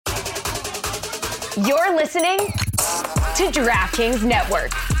You're listening to DraftKings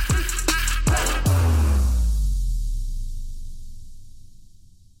Network.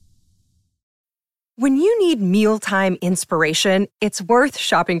 When you need mealtime inspiration, it's worth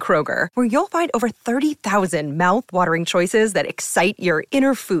shopping Kroger, where you'll find over 30,000 mouth-watering choices that excite your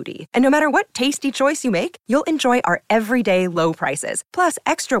inner foodie. And no matter what tasty choice you make, you'll enjoy our everyday low prices, plus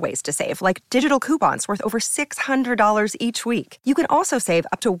extra ways to save, like digital coupons worth over $600 each week. You can also save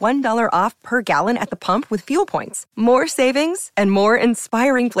up to $1 off per gallon at the pump with fuel points. More savings and more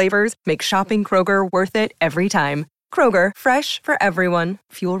inspiring flavors make shopping Kroger worth it every time. Kroger, fresh for everyone.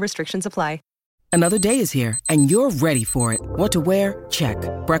 Fuel restrictions apply. Another day is here, and you're ready for it. What to wear? Check.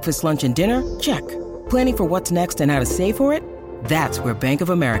 Breakfast, lunch, and dinner? Check. Planning for what's next and how to save for it? That's where Bank of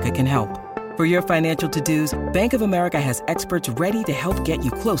America can help. For your financial to-dos, Bank of America has experts ready to help get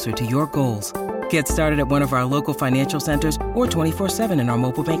you closer to your goals. Get started at one of our local financial centers or 24/7 in our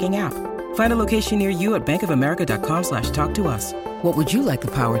mobile banking app. Find a location near you at bankofamerica.com/talktous. What would you like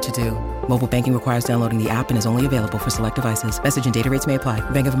the power to do? Mobile banking requires downloading the app and is only available for select devices. Message and data rates may apply.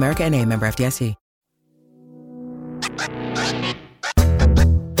 Bank of America N.A., member FDIC.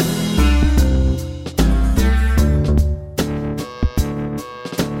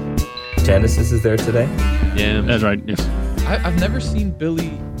 Genesis is there today? Yeah, that's right. Yes. I've never seen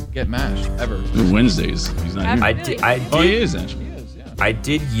Billy get mashed ever. Wednesdays. He's not here. I did. Oh, he is actually. He is, yeah. I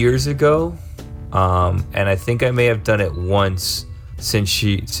did years ago, and I think I may have done it once since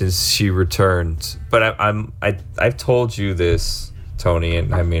she returned. But I've told you this, Tony,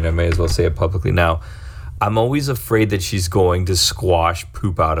 and I mean I may as well say it publicly now. I'm always afraid that she's going to squash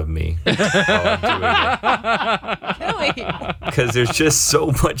poop out of me while I'm doing it. Because there's just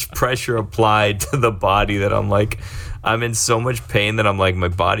so much pressure applied to the body that I'm like, I'm in so much pain that I'm like, my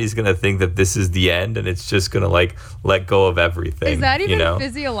body's going to think that this is the end and it's just going to like let go of everything. Is that even you know?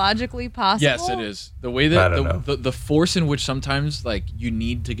 physiologically possible? Yes, it is. The way that the force in which sometimes like you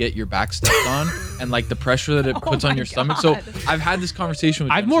need to get your back stepped on and like the pressure that it puts on your stomach. So I've had this conversation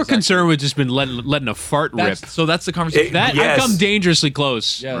with I'm more concerned with just been letting a fart rip. So that's the conversation. I've come dangerously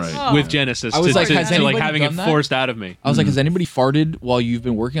close With Genesis I was like, has to like anybody having it done that? forced out of me. I was like, has anybody farted while you've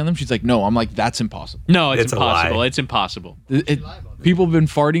been working on them? She's like, no. I'm like, that's impossible. No, it's a lie. impossible. It's impossible. People have been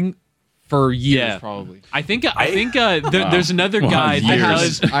farting for years, probably. I think there's another guy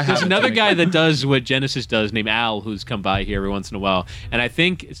that does what Genesis does, named Al, who's come by here every once in a while. And I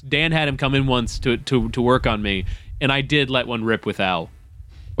think Dan had him come in once to work on me, and I did let one rip with Al.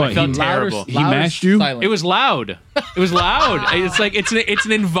 I felt terrible. He mashed you? Silent? It was loud. It was loud. It's like it's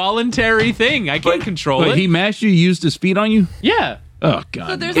an involuntary thing. I can't control it. He mashed you, used his feet on you? Yeah. Oh, God.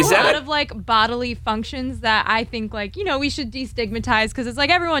 So there's a lot of like bodily functions that I think like, we should destigmatize because it's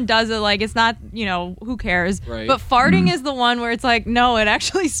like everyone does it. Like it's not, who cares? Right. But farting is the one where it's like, no, it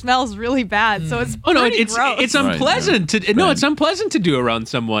actually smells really bad. So it's pretty gross. It's unpleasant it's unpleasant to do around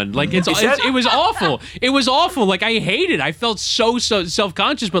someone. Like it was awful. It was awful. Like I hated it. I felt so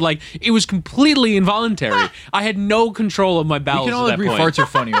self-conscious, but like it was completely involuntary. I had no control of my bowels. We can all at agree that point. farts are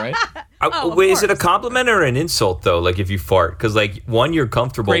funny, right? Wait, is it a compliment or an insult though? Like if you fart, because like one, you're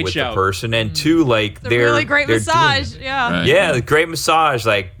comfortable with the person, and two, like it's a really great massage. Yeah, the great massage.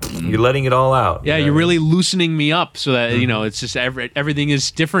 Like you're letting it all out. Yeah, you're really loosening me up so that it's just everything is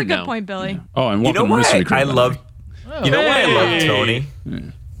different Good now. point, Billy. Oh, and you know why I love. You know why I love Tony?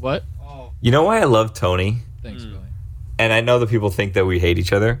 What? You know why I love Tony? Thanks, Billy. And I know that people think that we hate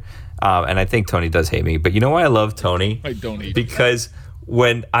each other, and I think Tony does hate me. But you know why I love Tony? I don't hate because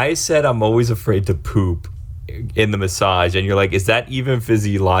when I said I'm always afraid to poop in the massage, and you're like, is that even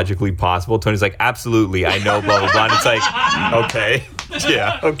physiologically possible? Tony's like, absolutely, I know, blah blah blah. And it's like, okay,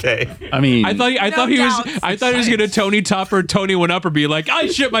 yeah, okay. I mean, I thought he was gonna Tony Topper, Tony One Up, or be like, I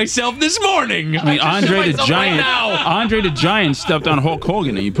shit myself this morning. I mean, Andre the Giant stepped on Hulk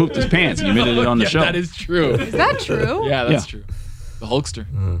Hogan and he pooped his pants and you admitted it on the show. That is true. Is that true? Yeah, that's true. The Hulkster.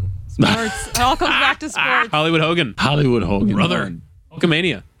 Sports. It all comes back to sports. Hollywood Hogan, Brother.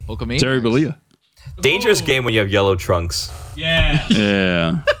 Hulkamania, Terry Bollea. Dangerous game when you have yellow trunks.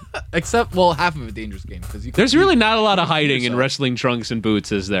 Yeah. Except, half of a dangerous game because There's really not a lot of hiding in wrestling trunks and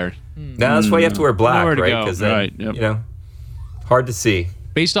boots, is there? Now that's why you have to wear black, Nowhere to right? go. Because hard to see.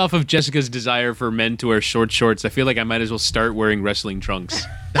 Based off of Jessica's desire for men to wear short shorts, I feel like I might as well start wearing wrestling trunks.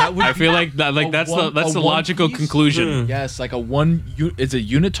 I feel like that's the logical conclusion. Yes, like a one. Is it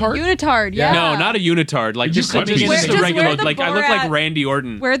unitard? Unitard, yeah. No, not a unitard. Like just a regular. Like I look like Randy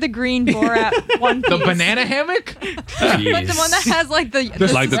Orton. Wear the green Borat one piece. The banana hammock. But the one that has like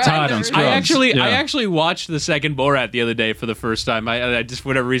the Todd on Scrubs. I actually watched the second Borat the other day for the first time. I just for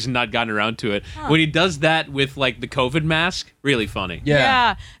whatever reason not gotten around to it. When he does that with like the COVID mask, really funny.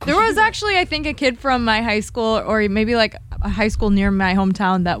 Yeah. There was actually, I think, a kid from my high school, or maybe like a high school near my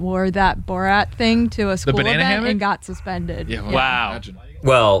hometown, that wore that Borat thing to a school event and got suspended. Yeah, wow.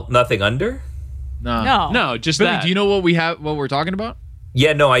 Well, nothing under? No, just Billy, that. do you know what we're talking about?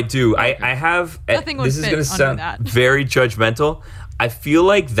 Yeah, no, I do. Okay. I have. Nothing would this is fit going to sound that. very judgmental. I feel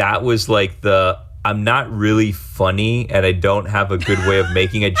like that was like I'm not really funny and I don't have a good way of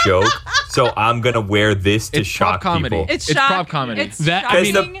making a joke, so I'm gonna wear this to shock people. It's prop comedy. It's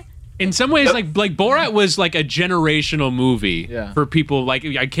shocking. In some ways, like Borat was like a generational movie Yeah. for people. Like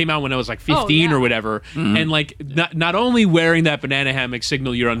I came out when I was like 15 or whatever, and like not only wearing that banana hammock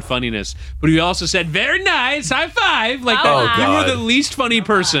signal your unfunniness, but he also said very nice, high five, like that. You were the least funny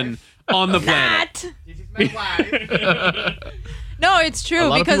person on the planet. No, it's true. A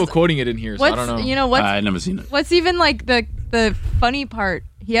lot because of people quoting it in here, so I don't know. You know what's I've never seen it. What's even like the funny part?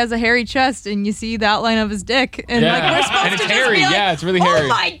 He has a hairy chest, and you see the outline of his dick, and like we're supposed and it's to just hairy. be like, Yeah, it's really hairy. Oh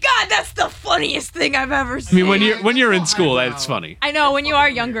my god, that's the funniest thing I've ever I seen. mean, when you're in school, that's funny. I know when you are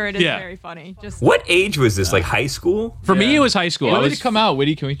younger, it is very funny. Just What age was this? Like high school? For me, it was high school. When did it come out?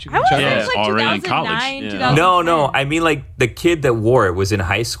 Witty, can we check? I was Yeah, like already in 2009, college. 2010. No. I mean, like the kid that wore it was in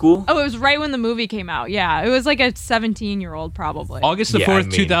high school. Oh, it was right when the movie came out. Yeah, it was like a 17-year-old probably. August the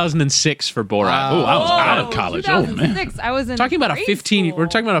 4th, 2006 for Borat. Oh, I was out of college. Oh man. 2006. I was in Talking about a grade 15. school.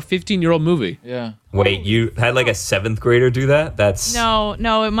 We're talking about a 15-year-old movie. Yeah. Wait, you had like a 7th grader do that? That's No,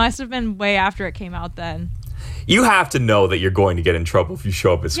 it must have been way after it came out then. You have to know that you're going to get in trouble if you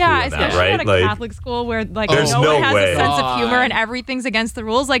show up at school Yeah, in that, especially right? at a Catholic school where like There's no no one has way. a sense of humor and everything's against the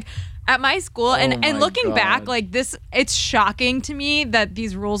rules. Like at my school, and looking back, like this, it's shocking to me that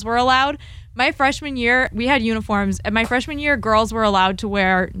these rules were allowed. My freshman year, we had uniforms. And my freshman year, girls were allowed to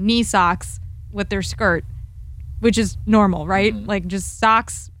wear knee socks with their skirt, which is normal, right? Like just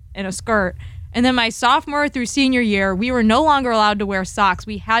socks and a skirt. And then my sophomore through senior year, we were no longer allowed to wear socks.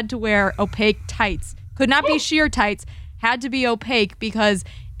 We had to wear opaque tights. Could not be sheer tights. Had to be opaque because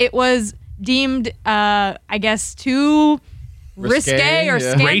it deemed, I guess, too risque or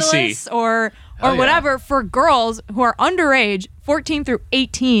scandalous Racy. or whatever for girls who are underage, 14 through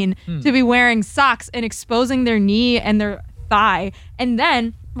 18, to be wearing socks and exposing their knee and their thigh. And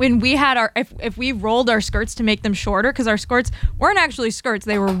then when we had if we rolled our skirts to make them shorter, because our skirts weren't actually skirts,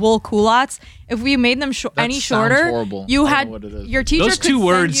 they were wool culottes. If we made them any shorter, horrible. you I don't had know what it is. your teacher. Those could two send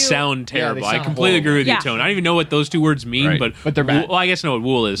words you, sound terrible. I sound completely agree with you, Yeah. Tone. I don't even know what those two words mean, Right. But they're bad. Well, I guess I know what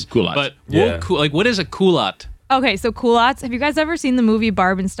wool is. Culottes. But Yeah. like, what is a culotte? Okay, so culottes. Have you guys ever seen the movie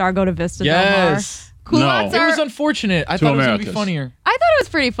Barb and Star Go to Vista Del Mar? Yes. Culottes No. It are. was unfortunate. I Two thought it was gonna be Americas. funnier. I thought it was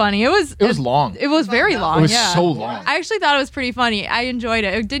pretty funny. It was long. It was very long. It was yeah. so long. I actually thought it was pretty funny. I enjoyed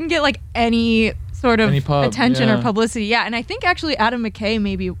it. It didn't get like any sort of Any pub, attention yeah. or publicity. Yeah, and I think actually Adam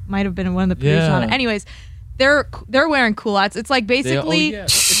McKay might have been one of the producers on it. Yeah. Anyways, they're wearing culottes. It's like basically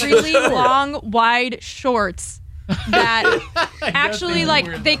really long, wide shorts that actually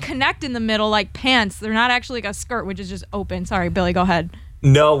like they connect in the middle like pants. They're not actually like a skirt, which is just open. Sorry, Billy, go ahead.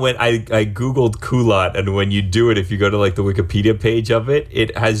 No, when I googled culotte, and when you do it, if you go to like the Wikipedia page of it,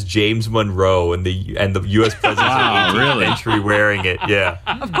 it has James Monroe and the U.S. president of the 18th century wearing it. Yeah.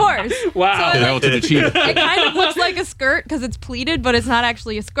 Of course. Wow. So, Hell to the chief. it kind of looks like a skirt because it's pleated, but it's not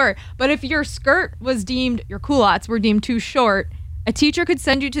actually a skirt. But if your skirt was deemed, your culottes were deemed too short, a teacher could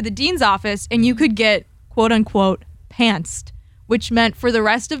send you to the dean's office and you could get, quote unquote, pantsed, which meant for the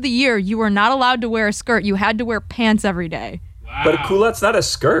rest of the year, you were not allowed to wear a skirt. You had to wear pants every day. But a culotte's not a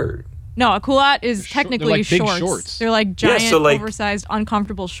skirt. No, a culotte is technically like big shorts. shorts. They're like giant, so like- oversized,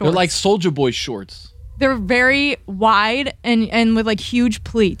 uncomfortable shorts. They're like Soulja Boy shorts. They're very wide and with like huge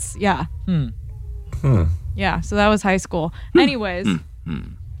pleats. Yeah. Yeah. So that was high school. Anyways,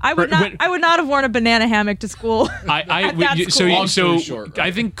 I would not have worn a banana hammock to school. At that school. So short, right?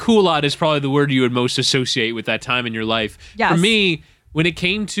 I think culotte is probably the word you would most associate with that time in your life. Yes. For me, when it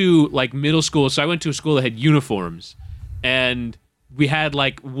came to like middle school, so I went to a school that had uniforms, and we had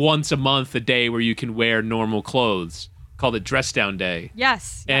like once a month a day where you can wear normal clothes, called it dress down day.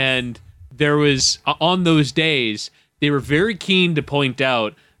 Yes. And there was, on those days, they were very keen to point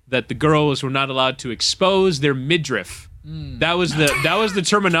out that the girls were not allowed to expose their midriff That was the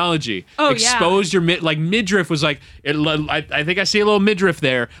terminology. Exposed your midriff was like I think I see a little midriff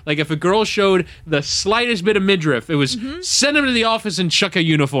there. Like if a girl showed the slightest bit of midriff, it was send them to the office and chuck a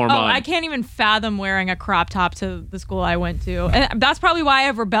uniform on. I can't even fathom wearing a crop top to the school I went to, and that's probably why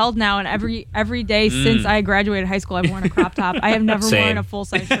I've rebelled now. And every day since I graduated high school, I've worn a crop top. I have never worn a full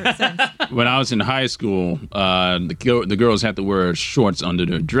size shirt since. When I was in high school, the girls had to wear shorts under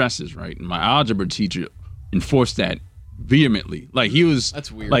their dresses, right? And my algebra teacher enforced that vehemently. Like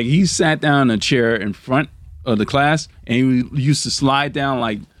that's weird. Like he sat down in a chair in front of the class and he used to slide all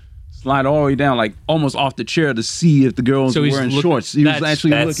the way down, like almost off the chair to see if the girls were wearing shorts. He was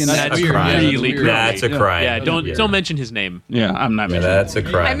actually looking at that's a crime. That's a crime. Yeah, don't mention his name. Yeah, I'm not mentioning. That's a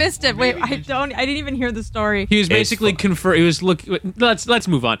crime. I missed it. Wait, I didn't even hear the story. He was basically let's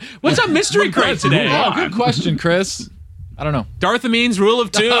move on. What's up, Mystery Crate today? Oh, good question, Chris. I don't know. Darth Amin's Rule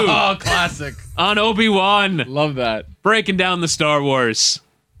of Two. Oh, classic. On Obi-Wan. Love that. Breaking down the Star Wars.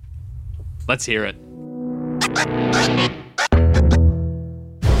 Let's hear it.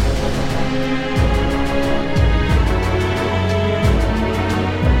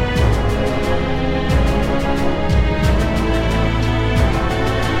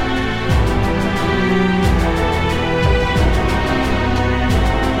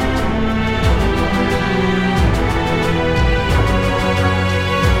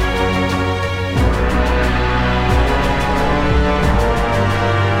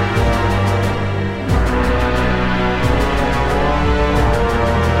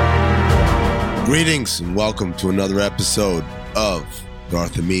 Greetings and welcome to another episode of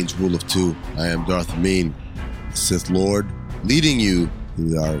Darth Amin's Rule of Two. I am Darth Amin, the Sith Lord, leading you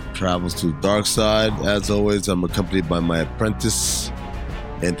through our travels to the dark side. As always, I'm accompanied by my apprentice,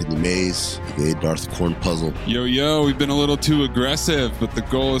 Anthony Mays, aka Darth Cornpuzzle. Yo, we've been a little too aggressive, but the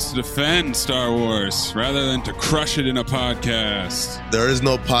goal is to defend Star Wars rather than to crush it in a podcast. There is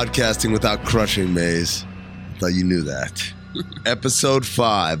no podcasting without crushing, Mays. I thought you knew that. Episode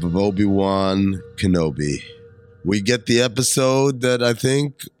 5 of Obi-Wan Kenobi. We get the episode that I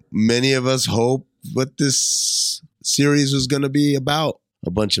think many of us hope what this series was going to be about.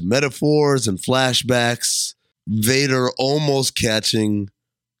 A bunch of metaphors and flashbacks. Vader almost catching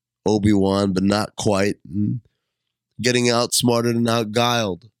Obi-Wan, but not quite. Getting outsmarted and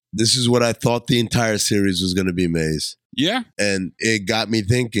outguiled. This is what I thought the entire series was going to be, Maze. Yeah. And it got me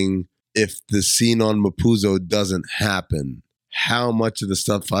thinking, if the scene on Mapuzo doesn't happen, how much of the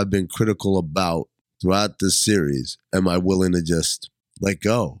stuff I've been critical about throughout this series am I willing to just let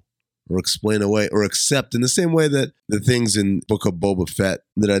go or explain away or accept, in the same way that the things in Book of Boba Fett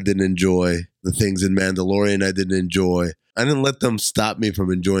that I didn't enjoy, the things in Mandalorian I didn't enjoy, I didn't let them stop me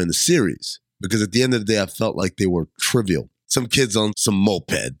from enjoying the series, because at the end of the day I felt like they were trivial. Some kids on some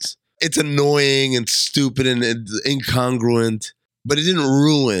mopeds. It's annoying and stupid and incongruent, but it didn't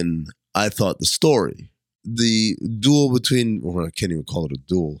ruin, I thought, the story. The duel between, well, I can't even call it a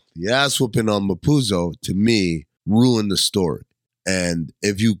duel. The ass whooping on Mapuzo, to me, ruined the story. And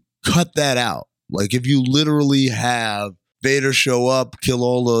if you cut that out, like if you literally have Vader show up, kill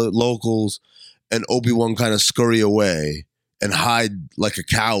all the locals, and Obi-Wan kind of scurry away and hide like a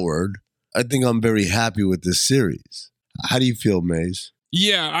coward, I think I'm very happy with this series. How do you feel, Maze?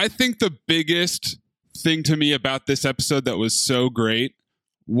 Yeah, I think the biggest thing to me about this episode that was so great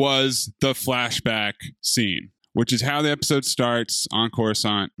was the flashback scene, which is how the episode starts on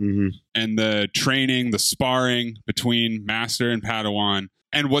Coruscant, and the training, the sparring between Master and Padawan.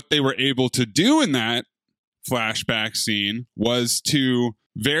 And what they were able to do in that flashback scene was to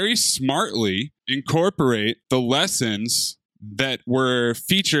very smartly incorporate the lessons that were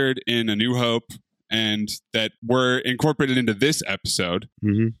featured in A New Hope and that were incorporated into this episode.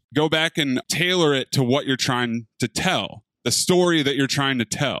 Go back and tailor it to what you're trying to tell. The story that you're trying to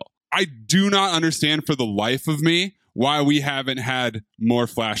tell. I do not understand for the life of me why we haven't had more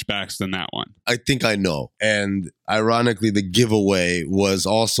flashbacks than that one. I think I know. And ironically, the giveaway was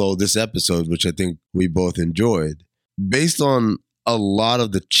also this episode, which I think we both enjoyed. Based on a lot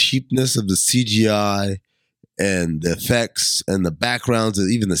of the cheapness of the CGI and the effects and the backgrounds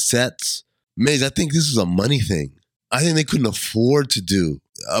and even the sets, Maze, I think this is a money thing. I think they couldn't afford to do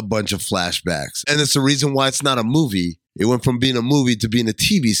a bunch of flashbacks. And it's the reason why it's not a movie. It went from being a movie to being a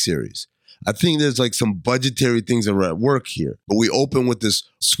TV series. I think there's like some budgetary things that are at work here. But we open with this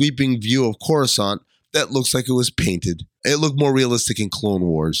sweeping view of Coruscant that looks like it was painted. It looked more realistic in Clone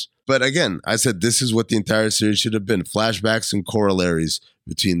Wars. But again, I said this is what the entire series should have been. Flashbacks and corollaries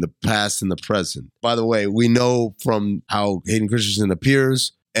between the past and the present. By the way, we know from how Hayden Christensen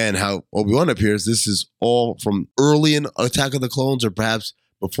appears and how Obi-Wan appears, this is all from early in Attack of the Clones or perhaps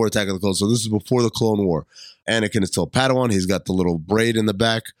before Attack of the Clones. So this is before the Clone War. Anakin is still a Padawan. He's got the little braid in the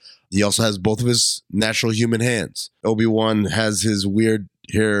back. He also has both of his natural human hands. Obi-Wan has his weird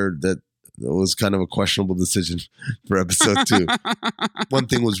hair that was kind of a questionable decision for episode 2. One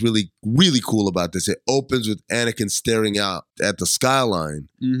thing was really, really cool about this. It opens with Anakin staring out at the skyline.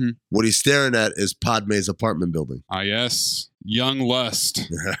 Mm-hmm. What he's staring at is Padme's apartment building. Ah, yes. Young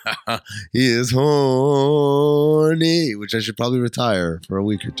lust. He is horny, which I should probably retire for a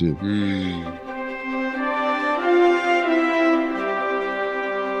week or 2.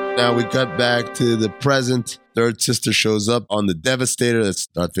 Now we cut back to the present. Third sister shows up on the Devastator. That's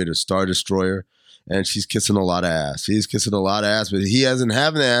Darth Vader's Star Destroyer. And she's kissing a lot of ass. He's kissing a lot of ass, but he hasn't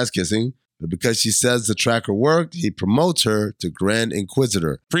having the ass kissing. But because she says the tracker worked, he promotes her to Grand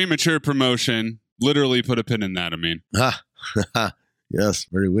Inquisitor. Premature promotion. Literally put a pin in that, I mean. Yes,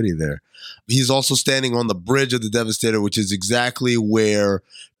 very witty there. He's also standing on the bridge of the Devastator, which is exactly where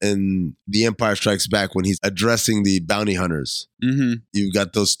in The Empire Strikes Back when he's addressing the bounty hunters. Mm-hmm. You've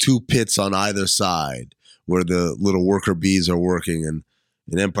got those 2 pits on either side where the little worker bees are working. And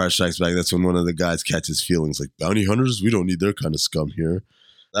in Empire Strikes Back, that's when one of the guys catches feelings like, bounty hunters? We don't need their kind of scum here.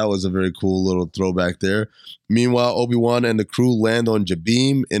 That was a very cool little throwback there. Meanwhile, Obi-Wan and the crew land on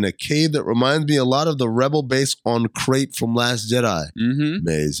Jabeam in a cave that reminds me a lot of the rebel base on Crate from Last Jedi. Mm-hmm.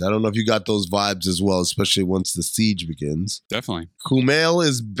 Maze. I don't know if you got those vibes as well, especially once the siege begins. Definitely. Kumail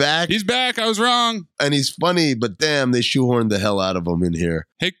is back. He's back. I was wrong. And he's funny, but damn, they shoehorned the hell out of him in here.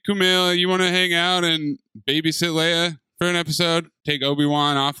 Hey, Kumail, you want to hang out and babysit Leia for an episode? Take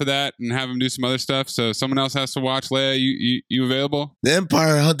Obi-Wan off of that and have him do some other stuff so someone else has to watch Leia. You available? The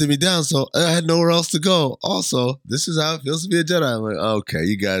Empire hunted me down, so I had nowhere else to go. Also, this is how it feels to be a Jedi. I'm like, okay,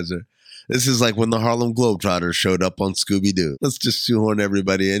 you guys are... This is like when the Harlem Globetrotters showed up on Scooby-Doo. Let's just shoehorn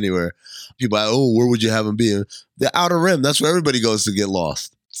everybody anywhere. People are like, oh, where would you have them be? The Outer Rim. That's where everybody goes to get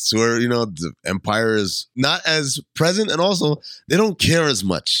lost. It's where, the Empire is not as present, and also they don't care as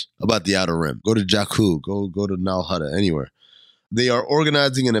much about the Outer Rim. Go to Jakku, go to Nal Hutta, anywhere. They are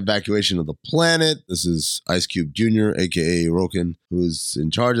organizing an evacuation of the planet. This is Ice Cube Jr., a.k.a. Roken, who's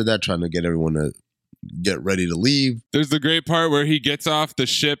in charge of that, trying to get everyone to get ready to leave. There's the great part where he gets off the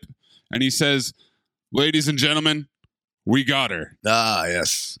ship and he says, ladies and gentlemen, we got her. Ah,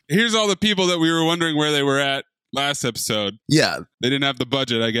 yes. Here's all the people that we were wondering where they were at last episode. Yeah. They didn't have the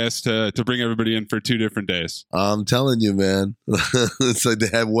budget, I guess, to bring everybody in for 2 different days. I'm telling you, man. It's like they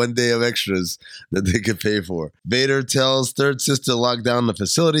have 1 day of extras that they could pay for. Vader tells third sister to lock down the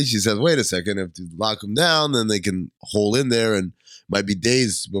facility. She says, wait a second, if you lock them down, then they can hole in there and might be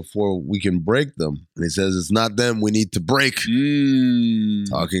days before we can break them. And he says, it's not them we need to break.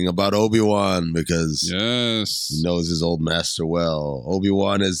 Talking about Obi-Wan because he knows his old master well.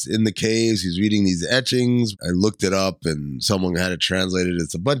 Obi-Wan is in the caves. He's reading these etchings. I looked it up and someone had it translated.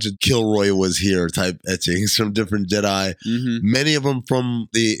 It's a bunch of Kilroy was here type etchings from different Jedi. Mm-hmm. Many of them from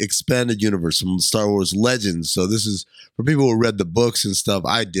the expanded universe, from Star Wars Legends. So this is for people who read the books and stuff.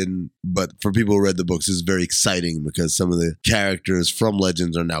 I didn't, but for people who read the books, this is very exciting because some of the characters from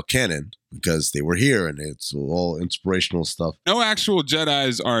Legends are now canon because they were here and it's all inspirational stuff. No actual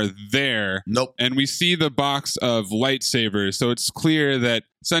Jedis are there. Nope. And we see the box of lightsabers. So it's clear that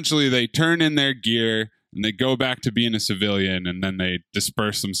essentially they turn in their gear and they go back to being a civilian and then they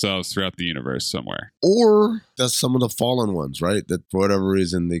disperse themselves throughout the universe somewhere. Or that's some of the fallen ones, right? That for whatever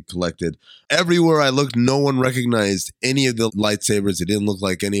reason they collected. Everywhere I looked, no one recognized any of the lightsabers. It didn't look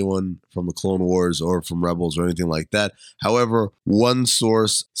like anyone from the Clone Wars or from Rebels or anything like that. However, one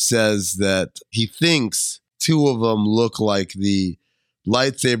source says that he thinks 2 of them look like the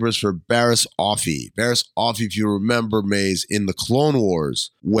lightsabers for Barriss Offee. Barriss Offee, if you remember, Maze, in the Clone Wars,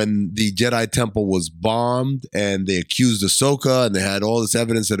 when the Jedi Temple was bombed and they accused Ahsoka and they had all this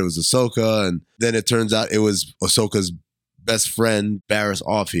evidence that it was Ahsoka, and then it turns out it was Ahsoka's best friend, Barriss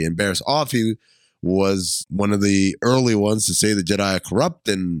Offee. And Barriss Offee was one of the early ones to say the Jedi are corrupt,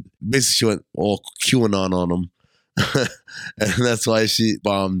 and basically she went all QAnon on them. And that's why she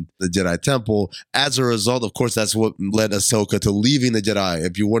bombed the Jedi Temple. As a result, of course, that's what led Ahsoka to leaving the Jedi.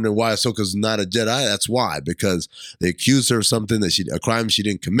 If you wonder why Ahsoka's not a Jedi, that's why. Because they accused her of something a crime she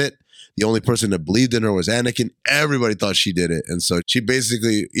didn't commit. The only person that believed in her was Anakin. Everybody thought she did it. And so she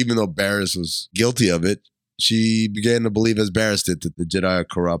basically, even though Barriss was guilty of it, she began to believe, as Barriss did, that the Jedi are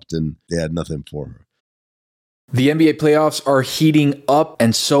corrupt and they had nothing for her. The NBA playoffs are heating up,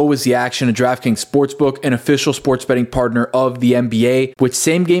 and so is the action at DraftKings Sportsbook, an official sports betting partner of the NBA, with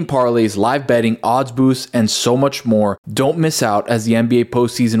same-game parlays, live betting, odds boosts, and so much more. Don't miss out as the NBA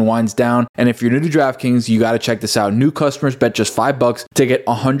postseason winds down, and if you're new to DraftKings, you got to check this out. New customers bet just $5 to get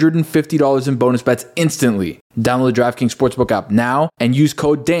 $150 in bonus bets instantly. Download the DraftKings Sportsbook app now and use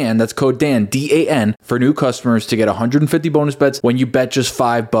code DAN, that's code DAN, D-A-N, for new customers to get 150 bonus bets when you bet just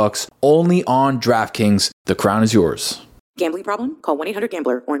 $5 only on DraftKings. The crown is yours. Gambling problem? Call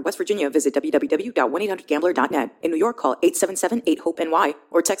 1-800-GAMBLER, or in West Virginia, visit www.1800gambler.net. In New York, call 877-8-HOPE-NY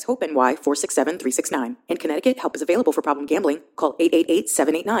or text HOPE-NY 467-369. In Connecticut, help is available for problem gambling. Call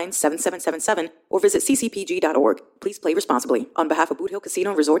 888-789-7777 or visit ccpg.org. Please play responsibly. On behalf of Boot Hill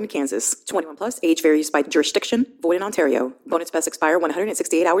Casino Resort in Kansas, 21 plus, age varies by jurisdiction, void in Ontario. Bonus bets expire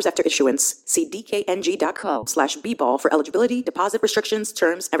 168 hours after issuance. See dkng.co/bball for eligibility, deposit restrictions,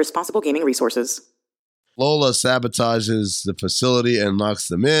 terms, and responsible gaming resources. Lola sabotages the facility and locks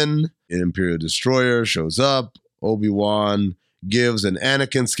them in. An Imperial destroyer shows up. Obi-Wan gives an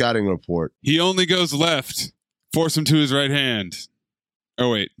Anakin scouting report. He only goes left. Force him to his right hand.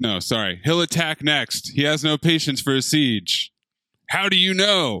 Oh, wait. No, sorry. He'll attack next. He has no patience for a siege. How do you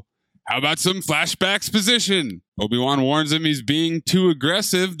know? How about some flashback exposition? Obi-Wan warns him he's being too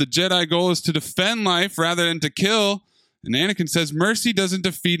aggressive. The Jedi goal is to defend life rather than to kill. And Anakin says, mercy doesn't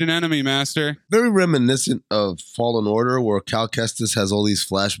defeat an enemy, Master. Very reminiscent of Fallen Order, where Cal Kestis has all these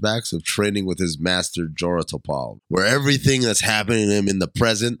flashbacks of training with his master, Jorah T'Pol, where everything that's happening to him in the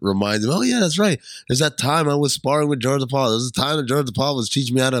present reminds him, oh yeah, that's right. There's that time I was sparring with Jorah T'Pol. There's a time that Jorah T'Pol was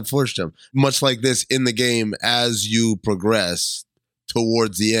teaching me how to force jump. Much like this in the game, as you progress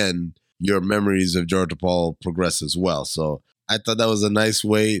towards the end, your memories of Jorah T'Pol progress as well. So I thought that was a nice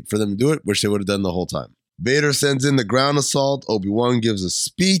way for them to do it, which they would have done the whole time. Vader sends in the ground assault. Obi-Wan gives a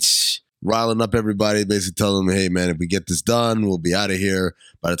speech, riling up everybody, basically telling them, hey, man, if we get this done, we'll be out of here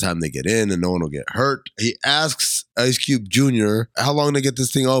by the time they get in and no one will get hurt. He asks Ice Cube Jr. how long to get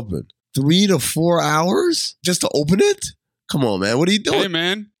this thing open. 3 to 4 hours just to open it? Come on, man. What are you doing? Hey,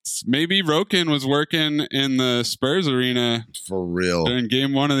 man. Maybe Roken was working in the Spurs arena. For real. During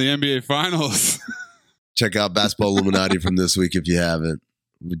game 1 of the NBA Finals. Check out Basketball Illuminati from this week if you haven't.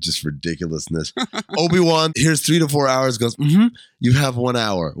 With just ridiculousness. Obi-Wan, here's 3 to 4 hours, goes, you have 1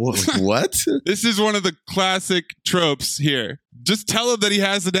 hour. What? This is one of the classic tropes here. Just tell him that he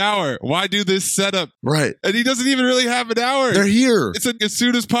has an hour. Why do this setup? Right. And he doesn't even really have an hour. They're here. It's as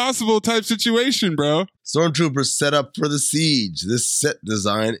soon as possible type situation, bro. Stormtroopers set up for the siege. This set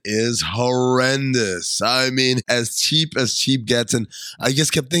design is horrendous. I mean, as cheap gets. And I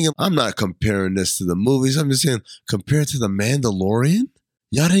just kept thinking, I'm not comparing this to the movies. I'm just saying, compare it to The Mandalorian?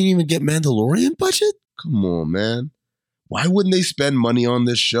 Y'all didn't even get Mandalorian budget? Come on, man. Why wouldn't they spend money on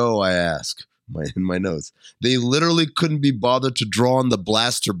this show, I ask in my notes. They literally couldn't be bothered to draw on the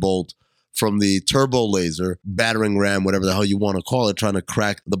blaster bolt from the turbo laser, battering ram, whatever the hell you want to call it, trying to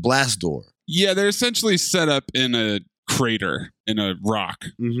crack the blast door. Yeah, they're essentially set up in a crater, in a rock.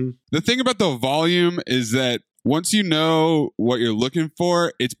 Mm-hmm. The thing about the volume is that once you know what you're looking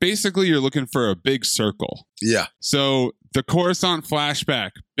for, it's basically you're looking for a big circle. Yeah. So the Coruscant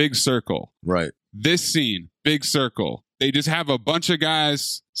flashback, big circle. Right. This scene, big circle. They just have a bunch of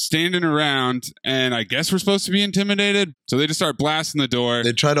guys standing around, and I guess we're supposed to be intimidated. So they just start blasting the door.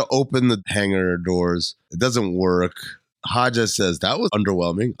 They try to open the hangar doors. It doesn't work. Haja says, that was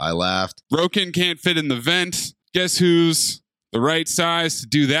underwhelming. I laughed. Roken can't fit in the vent. Guess who's the right size to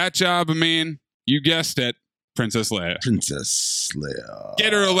do that job? I mean, you guessed it. Princess Leia. Princess Leia.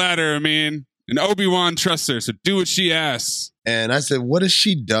 Get her a ladder, I mean. And Obi-Wan trusts her, so do what she asks. And I said, what has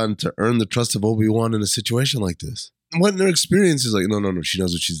she done to earn the trust of Obi-Wan in a situation like this? What in her experience is like, no, she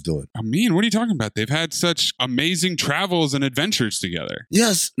knows what she's doing. I mean, what are you talking about? They've had such amazing travels and adventures together.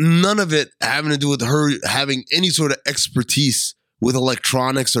 Yes, none of it having to do with her having any sort of expertise with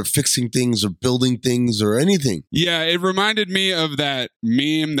electronics or fixing things or building things or anything. Yeah, it reminded me of that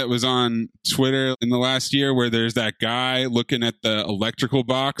meme that was on Twitter in the last year where there's that guy looking at the electrical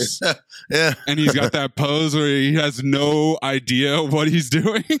box. Yeah. And he's got that pose where he has no idea what he's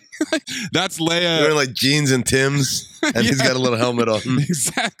doing. That's Leia. Wearing like jeans and Timbs, and yeah. He's got a little helmet on.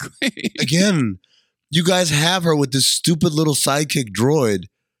 Exactly. Again, you guys have her with this stupid little sidekick droid.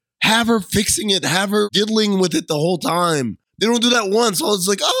 Have her fixing it. Have her diddling with it the whole time. They don't do that once. So it's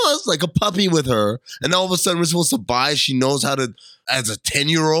like, oh, it's like a puppy with her. And all of a sudden we're supposed to buy. She knows how to, as a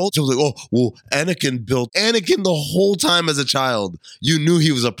 10-year-old. She was like, oh, well, Anakin built. Anakin the whole time as a child, you knew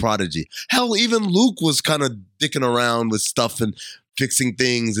he was a prodigy. Hell, even Luke was kind of dicking around with stuff and fixing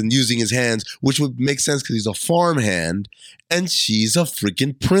things and using his hands, which would make sense because he's a farmhand and she's a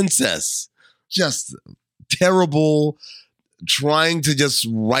freaking princess. Just terrible. Trying to just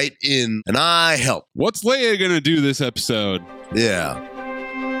write in, and I help. What's Leia gonna do this episode? Yeah.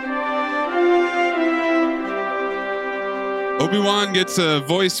 Obi-Wan gets a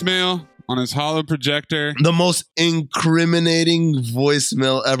voicemail on his holo projector. The most incriminating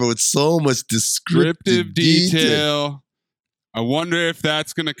voicemail ever with so much descriptive detail. I wonder if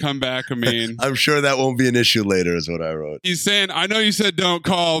that's going to come back. I mean, I'm sure that won't be an issue later is what I wrote. He's saying, I know you said don't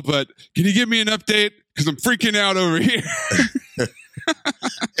call, but can you give me an update? Because I'm freaking out over here.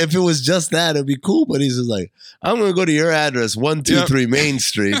 If it was just that, it'd be cool. But he's just like, I'm going to go to your address, 123 Main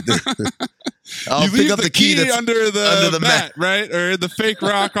Street. I'll you pick leave up the key that's under the mat, right? Or the fake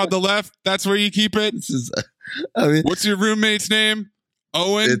rock on the left. That's where you keep it. What's your roommate's name?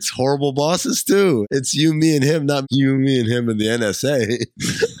 Owen? It's horrible bosses too. It's you, me, and him, not you, me, and him in the NSA.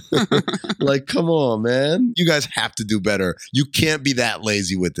 Like, come on, man. You guys have to do better. You can't be that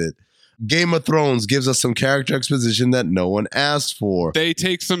lazy with it. Game of Thrones gives us some character exposition that no one asked for. They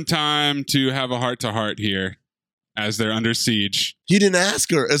take some time to have a heart-to-heart here as they're under siege. He didn't ask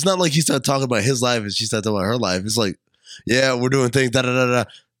her. It's not like he started talking about his life and she started talking about her life. It's like, yeah, we're doing things, da-da-da-da.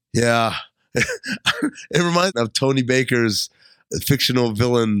 Yeah. It reminds me of Tony Baker's fictional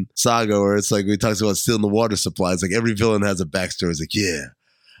villain saga where it's like he talks about stealing the water supply. It's like every villain has a backstory. It's like, yeah,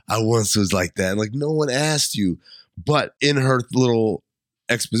 I once was like that. And like, no one asked you. But in her little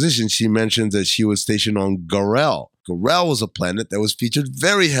exposition, she mentioned that she was stationed on Garel. Garel was a planet that was featured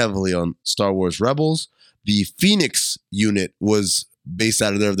very heavily on Star Wars Rebels. The Phoenix unit was based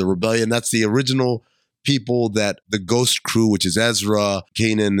out of there, of the Rebellion. That's the original people that the Ghost Crew, which is Ezra,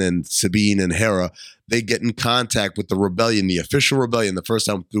 Kanan, and Sabine, and Hera, they get in contact with the Rebellion, the official Rebellion, the first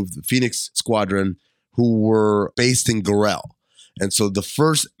time through the Phoenix Squadron, who were based in Garel. And so the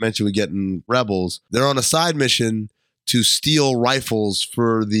first mention we get in Rebels, they're on a side mission to steal rifles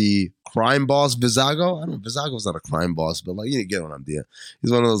for the crime boss Vizago. I don't know, Vizago's not a crime boss, but like, you get what I'm doing.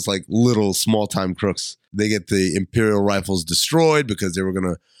 He's one of those like little small-time crooks. They get the Imperial rifles destroyed because they were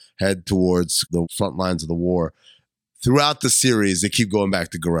going to head towards the front lines of the war. Throughout the series, they keep going back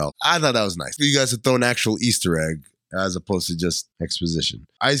to Garel. I thought that was nice. You guys have thrown an actual Easter egg as opposed to just exposition.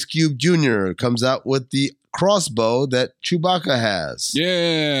 Ice Cube Jr. comes out with the crossbow that Chewbacca has.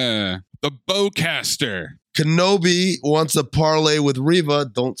 Yeah, the bowcaster. Kenobi wants a parlay with Reva.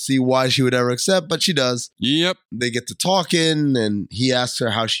 Don't see why she would ever accept, but she does. Yep. They get to talking, and he asks her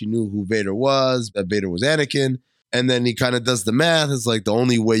how she knew who Vader was, that Vader was Anakin. And then he kind of does the math. It's like the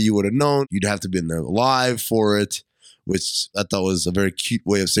only way you would have known, you'd have to have been alive for it, which I thought was a very cute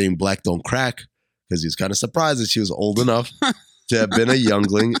way of saying black don't crack, because he was kind of surprised that she was old enough to have been a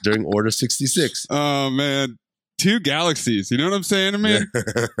youngling during Order 66. Oh, man. 2 galaxies. You know what I'm saying to me?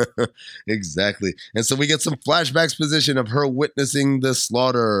 Exactly. And so we get some flashbacks position of her witnessing the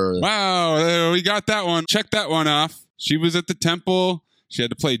slaughter. Wow, we got that one. Check that one off. She was at the temple. She had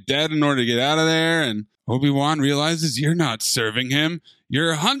to play dead in order to get out of there. And Obi-Wan realizes you're not serving him.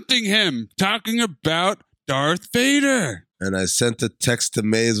 You're hunting him. Talking about Darth Vader. And I sent a text to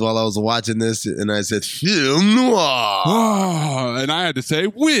Maze while I was watching this, and I said, film noir. Oh, and I had to say,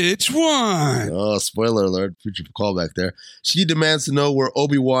 which one? Oh, spoiler alert, future callback there. She demands to know where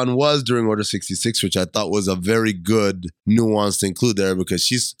Obi-Wan was during Order 66, which I thought was a very good nuance to include there, because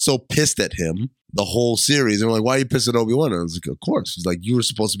she's so pissed at him the whole series. And I'm like, why are you pissed at Obi-Wan? And I was like, of course. She's like, you were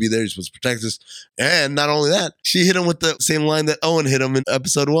supposed to be there. You're supposed to protect us. And not only that, she hit him with the same line that Owen hit him in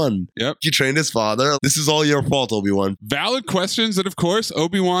episode 1. Yep. You trained his father. This is all your fault, Obi-Wan. Valid questions that, of course,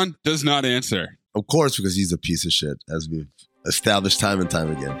 Obi-Wan does not answer. Of course, because he's a piece of shit, as we've established time and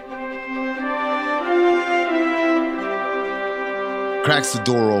time again. Cracks the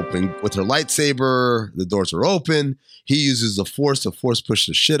door open with her lightsaber. The doors are open. He uses the Force to force push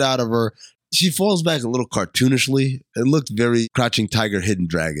the shit out of her. She falls back a little cartoonishly. It looked very Crouching Tiger, Hidden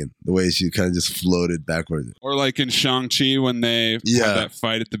Dragon, the way she kind of just floated backwards. Or like in Shang-Chi when they have that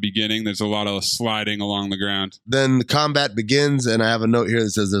fight at the beginning, there's a lot of sliding along the ground. Then the combat begins, and I have a note here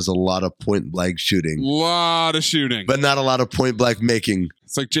that says there's a lot of point-blank shooting. A lot of shooting. But not a lot of point-blank making.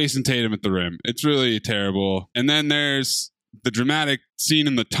 It's like Jason Tatum at the rim. It's really terrible. And then there's the dramatic scene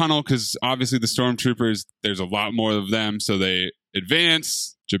in the tunnel, because obviously the stormtroopers, there's a lot more of them, so they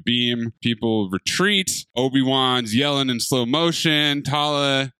advance. Jabim, people retreat. Obi-Wan's yelling in slow motion.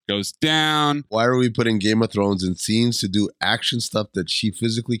 Tala goes down. Why are we putting Game of Thrones in scenes to do action stuff that she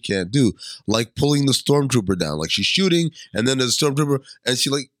physically can't do? Like pulling the stormtrooper down. Like she's shooting, and then there's a stormtrooper, and she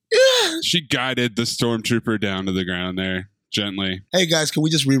like, yeah. She guided the stormtrooper down to the ground there, gently. Hey guys, can we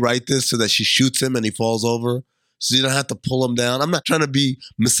just rewrite this so that she shoots him and he falls over? So you don't have to pull him down. I'm not trying to be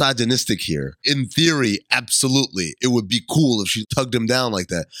misogynistic here. In theory, absolutely, it would be cool if she tugged him down like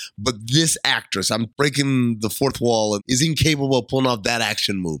that. But this actress, I'm breaking the fourth wall, is incapable of pulling off that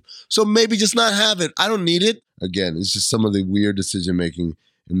action move. So maybe just not have it. I don't need it. Again, it's just some of the weird decision-making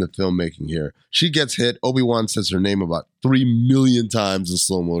in the filmmaking here. She gets hit. Obi-Wan says her name about 3 million times in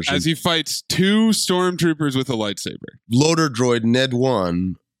slow motion. As he fights 2 stormtroopers with a lightsaber. Loader droid Ned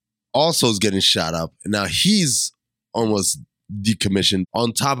 1 also is getting shot up. And now he's almost decommissioned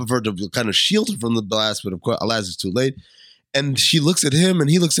on top of her to kind of shield her from the blast, but of course, alas, it's too late. And she looks at him and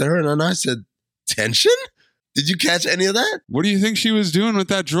he looks at her, and I said, tension? Did you catch any of that? What do you think she was doing with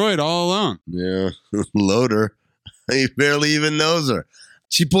that droid all along? Yeah, Loader. He barely even knows her.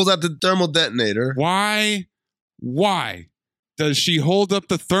 She pulls out the thermal detonator. Why does she hold up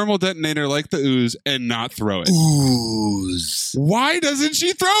the thermal detonator like the ooze and not throw it? Ooze. Why doesn't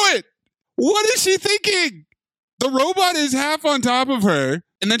she throw it? What is she thinking? The robot is half on top of her,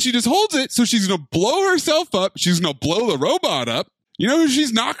 and then she just holds it, so she's going to blow herself up. She's going to blow the robot up. You know who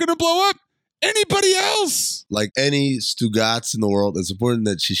she's not going to blow up? Anybody else. Like any Stugatz in the world, it's important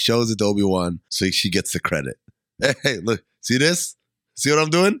that she shows it to Obi-Wan so she gets the credit. Hey, look, see this? See what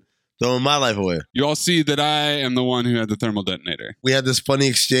I'm doing? Throwing my life away. You all see that I am the one who had the thermal detonator. We had this funny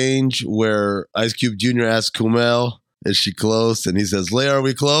exchange where Ice Cube Jr. asked Kumail, is she close? And he says, Leia, are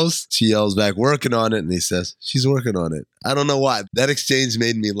we close? She yells back, working on it. And he says, she's working on it. I don't know why. That exchange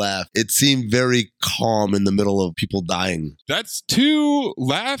made me laugh. It seemed very calm in the middle of people dying. That's 2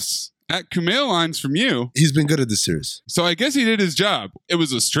 laughs at Kumail lines from you. He's been good at this series. So I guess he did his job. It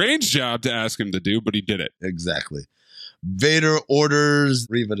was a strange job to ask him to do, but he did it. Exactly. Vader orders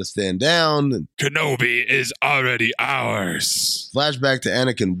Reva to stand down. Kenobi is already ours. Flashback to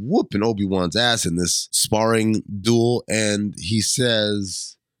Anakin whooping Obi-Wan's ass in this sparring duel, and he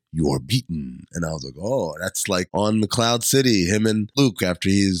says, you're beaten. And I was like, oh, that's like on the Cloud City, him and Luke after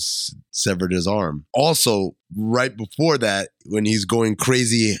he's severed his arm. Also, right before that, when he's going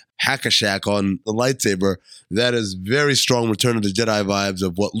crazy hack-a-shack on the lightsaber, that is very strong Return of the Jedi vibes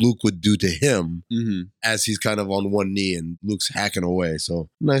of what Luke would do to him as he's kind of on one knee and Luke's hacking away. So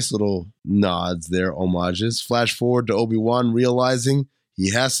nice little nods there, homages. Flash forward to Obi-Wan realizing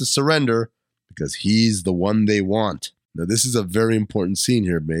he has to surrender because he's the one they want. Now, this is a very important scene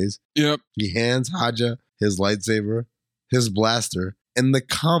here, Maze. Yep. He hands Haja his lightsaber, his blaster, and the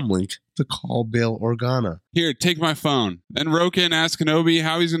comlink to call Bail Organa. Here, take my phone. Then Roken asks Kenobi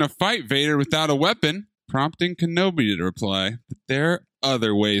how he's going to fight Vader without a weapon, prompting Kenobi to reply that there are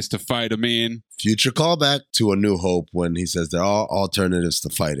other ways to fight him in. Future callback to A New Hope when he says there are alternatives to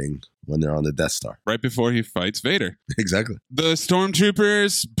fighting when they're on the Death Star. Right before he fights Vader. Exactly. The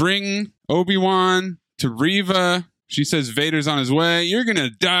stormtroopers bring Obi-Wan to Reva. She says Vader's on his way. You're going to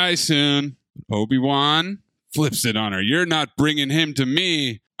die soon. Obi-Wan flips it on her. You're not bringing him to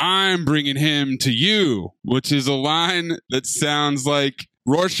me. I'm bringing him to you, which is a line that sounds like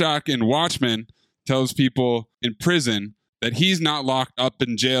Rorschach in Watchmen tells people in prison that he's not locked up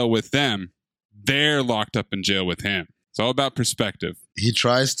in jail with them. They're locked up in jail with him. It's all about perspective. He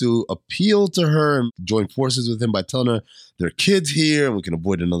tries to appeal to her and join forces with him by telling her there are kids here and we can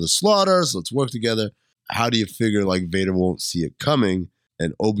avoid another slaughter, so let's work together. How do you figure like Vader won't see it coming?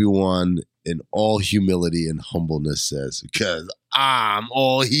 And Obi-Wan, in all humility and humbleness, says, because I'm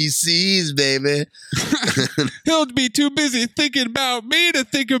all he sees, baby. He'll be too busy thinking about me to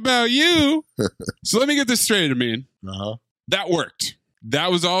think about you. So let me get this straight, Amin. That worked.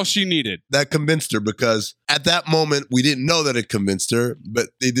 That was all she needed. That convinced her because at that moment, we didn't know that it convinced her, but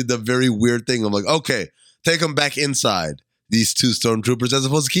they did the very weird thing of like, okay, take them back inside. These 2 stormtroopers, as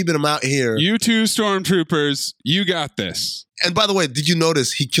opposed to keeping them out here. You 2 stormtroopers, you got this. And by the way, did you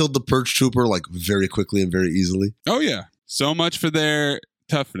notice he killed the purge trooper like very quickly and very easily? Oh, yeah. So much for their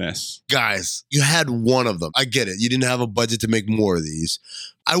toughness. Guys, you had one of them. I get it. You didn't have a budget to make more of these.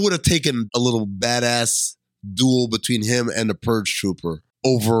 I would have taken a little badass duel between him and the purge trooper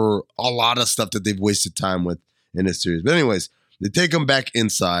over a lot of stuff that they've wasted time with in this series. But anyways, they take him back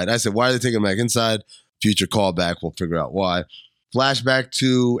inside. I said, why are they taking him back inside? Future callback, we'll figure out why. Flashback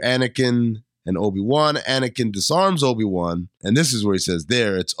to Anakin and Obi-Wan. Anakin disarms Obi-Wan, and this is where he says,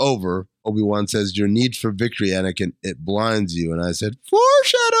 there, it's over. Obi-Wan says, your need for victory, Anakin, it blinds you. And I said,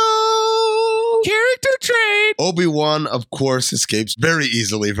 foreshadow! Character trait! Obi-Wan, of course, escapes very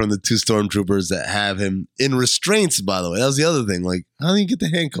easily from the 2 stormtroopers that have him in restraints, by the way. That was the other thing. Like, how do you get the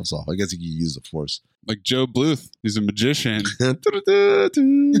handcuffs off? I guess you could use the Force. Like Joe Bluth. He's a magician. That's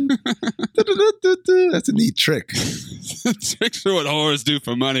a neat trick. Tricks are what whores do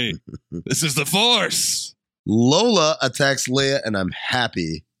for money. This is the Force. Lola attacks Leia, and I'm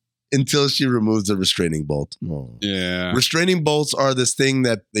happy until she removes the restraining bolt. Oh. Yeah. Restraining bolts are this thing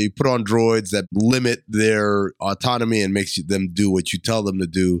that they put on droids that limit their autonomy and makes them do what you tell them to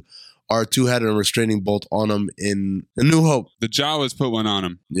do. R2 had a restraining bolt on him in A New Hope. The Jawas put one on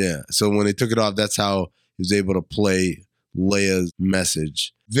him. Yeah. So when they took it off, that's how he was able to play Leia's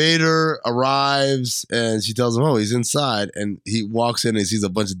message. Vader arrives and she tells him, oh, he's inside. And he walks in and he sees a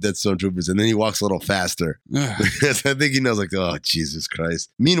bunch of dead stormtroopers. And then he walks a little faster. Because I think he knows, like, oh, Jesus Christ.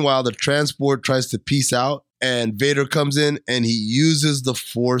 Meanwhile, the transport tries to peace out. And Vader comes in and he uses the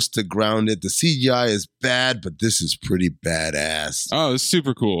Force to ground it. The CGI is bad, but this is pretty badass. Oh, it's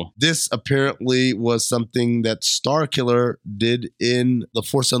super cool. This apparently was something that Starkiller did in the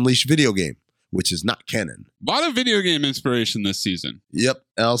Force Unleashed video game, which is not canon. A lot of video game inspiration this season. Yep.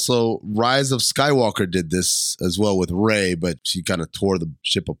 Also, Rise of Skywalker did this as well with Rey, but she kind of tore the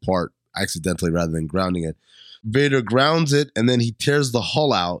ship apart accidentally rather than grounding it. Vader grounds it, and then he tears the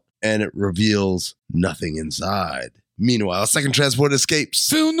hull out, and it reveals nothing inside. Meanwhile, a second transport escapes.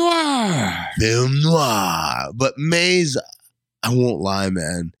 Film noir. Film noir. But Maze, I won't lie,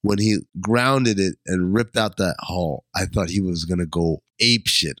 man. When he grounded it and ripped out that hull, I thought he was going to go ape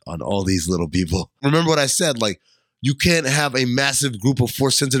shit on all these little people. Remember what I said? Like, you can't have a massive group of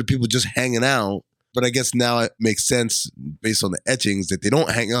Force-sensitive people just hanging out. But I guess now it makes sense based on the etchings that they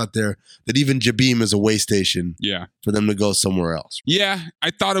don't hang out there, that even Jabeam is a way station for them to go somewhere else. Yeah,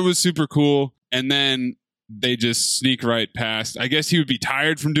 I thought it was super cool. And then they just sneak right past. I guess he would be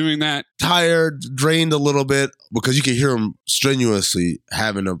tired from doing that. Tired, drained a little bit, because you can hear him strenuously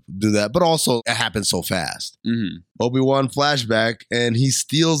having to do that. But also, it happens so fast. Mm-hmm. Obi-Wan flashback, and he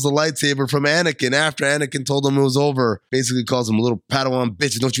steals the lightsaber from Anakin after Anakin told him it was over. Basically calls him a little Padawan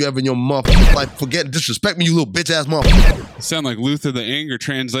bitch. Don't you ever in your motherfucking life forget and disrespect me, you little bitch-ass motherfucker. You sound like Luther the Anger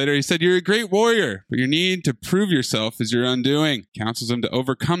translator. He said, you're a great warrior, but your need to prove yourself is your undoing. Counsels him to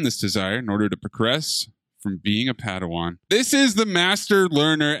overcome this desire in order to progress from being a Padawan. This is the master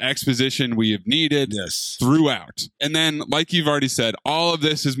learner exposition we have needed throughout. And then, like you've already said, all of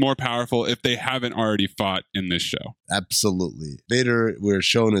this is more powerful if they haven't already fought in this show. Absolutely. Vader, we're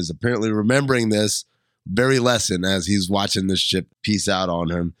shown, is apparently remembering this very lesson as he's watching this ship peace out on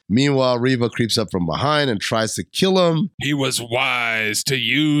him. Meanwhile, Reva creeps up from behind and tries to kill him. He was wise to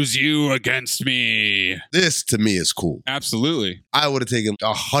use you against me. This, to me, is cool. Absolutely. I would have taken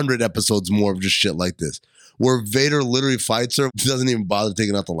 100 episodes more of just shit like this, where Vader literally fights her, doesn't even bother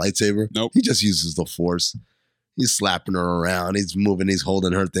taking out the lightsaber. Nope. He just uses the Force. He's slapping her around. He's moving. He's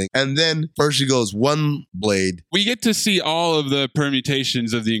holding her thing. And then first she goes one blade. We get to see all of the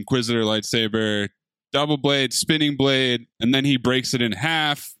permutations of the Inquisitor lightsaber. Double blade, spinning blade, and then he breaks it in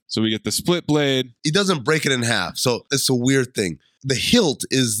half. So we get the split blade. He doesn't break it in half. So it's a weird thing. The hilt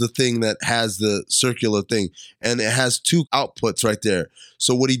is the thing that has the circular thing, and it has two outputs right there.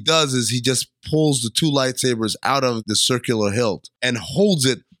 So what he does is he just pulls the two lightsabers out of the circular hilt and holds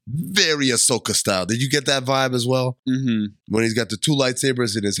it very Ahsoka style. Did you get that vibe as well? Mm-hmm. When he's got the two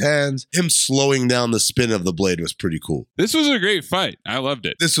lightsabers in his hands, him slowing down the spin of the blade was pretty cool. This was a great fight. I loved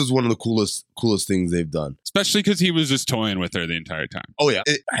it. This was one of the coolest things they've done. Especially because he was just toying with her the entire time. Oh, yeah.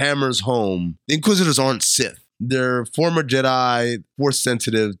 It hammers home. The Inquisitors aren't Sith. They're former Jedi,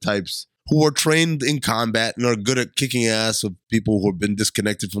 Force-sensitive types who are trained in combat and are good at kicking ass of people who have been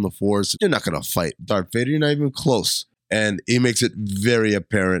disconnected from the Force. You're not going to fight Darth Vader. You're not even close. And he makes it very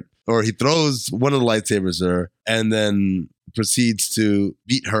apparent. Or he throws one of the lightsabers at her and then proceeds to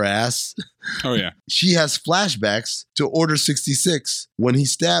beat her ass. Oh, yeah. She has flashbacks to Order 66 when he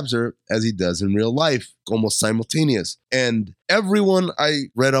stabs her, as he does in real life, almost simultaneous. And everyone I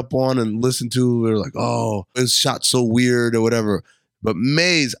read up on and listened to were like, oh, it's shot so weird or whatever. But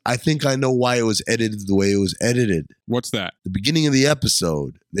Maze, I think I know why it was edited the way it was edited. What's that? The beginning of the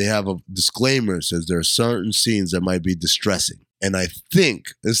episode, they have a disclaimer that says there are certain scenes that might be distressing. And I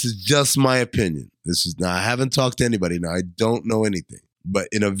think, this is just my opinion. I haven't talked to anybody now. I don't know anything. But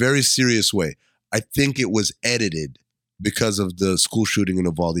in a very serious way, I think it was edited because of the school shooting in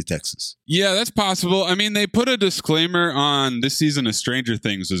Uvalde, Texas. Yeah, that's possible. I mean, they put a disclaimer on this season of Stranger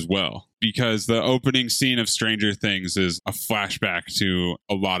Things as well, because the opening scene of Stranger Things is a flashback to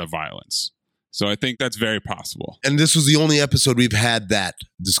a lot of violence. So I think that's very possible. And this was the only episode we've had that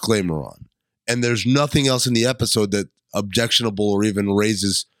disclaimer on. And there's nothing else in the episode that objectionable or even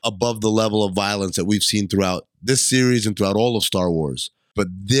raises above the level of violence that we've seen throughout this series and throughout all of Star Wars. But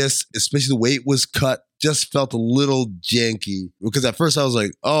this, especially the way it was cut, just felt a little janky. Because at first I was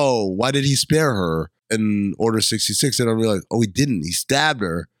like, oh, why did he spare her in Order 66? And I realized, oh, he didn't. He stabbed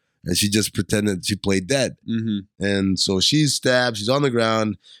her. And she just pretended she played dead. Mm-hmm. And so she's stabbed. She's on the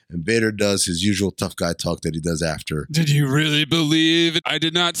ground. And Vader does his usual tough guy talk that he does after. Did you really believe I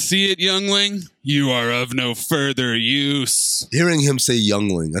did not see it, youngling? You are of no further use. Hearing him say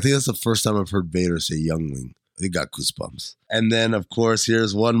youngling, I think that's the first time I've heard Vader say youngling. he got goosebumps. And then, of course,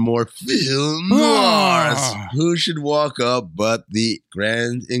 here's one more film noir. Who should walk up but the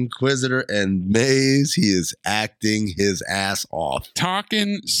Grand Inquisitor and Maze? He is acting his ass off.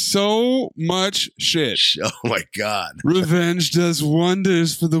 Talking so much shit. Oh, my God. Revenge does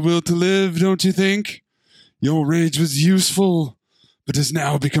wonders for the will to live, don't you think? Your rage was useful, but has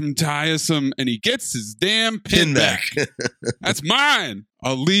now become tiresome, and he gets his damn pin back. That's mine.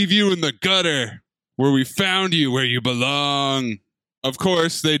 I'll leave you in the gutter where we found you, where you belong. Of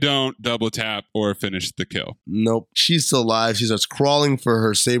course, they don't double tap or finish the kill. Nope. She's still alive. She starts crawling for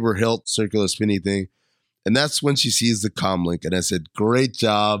her saber hilt circular spinny thing. And that's when she sees the comlink. And I said, great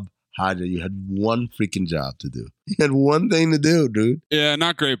job, Haja. You had one freaking job to do. You had one thing to do, dude. Yeah,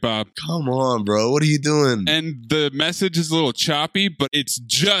 not great, Bob. Come on, bro. What are you doing? And the message is a little choppy, but it's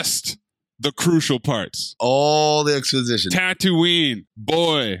just the crucial parts. All the exposition. Tatooine,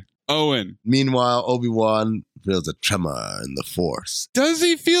 boy, Owen. Meanwhile, Obi-Wan feels a tremor in the Force. Does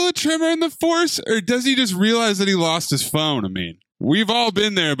he feel a tremor in the Force, or does he just realize that he lost his phone? I mean, we've all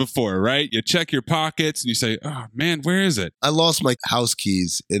been there before, right? You check your pockets and you say, oh, man, where is it? I lost my house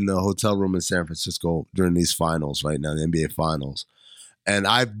keys in the hotel room in San Francisco during these finals right now, the NBA finals. And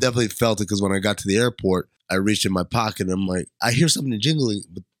I've definitely felt it because when I got to the airport, I reached in my pocket and I'm like, I hear something jingling,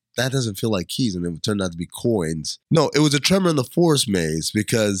 but that doesn't feel like keys. And it turned out to be coins. No, it was a tremor in the Force, Maze,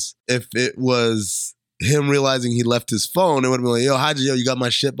 because if it was him realizing he left his phone, it would have been like, yo, Haji, you got my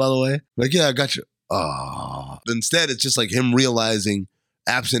shit, by the way? Like, yeah, I got you. Oh. Instead, it's just like him realizing,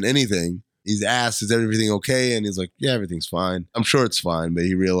 absent anything, he's asked, is everything okay? And he's like, yeah, everything's fine. I'm sure it's fine, but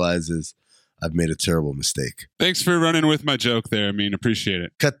he realizes, I've made a terrible mistake. Thanks for running with my joke there. I mean, appreciate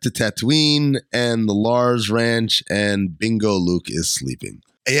it. Cut to Tatooine and the Lars Ranch, and bingo, Luke is sleeping.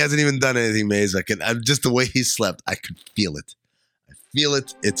 He hasn't even done anything, Maze. Just the way he slept, I could feel it. I feel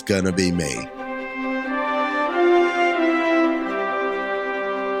it. It's gonna be May.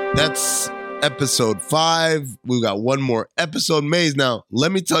 That's episode 5. We've got one more episode, Maze. Now,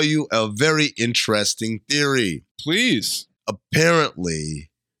 let me tell you a very interesting theory. Please.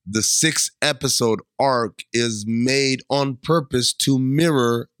 Apparently, the 6-episode arc is made on purpose to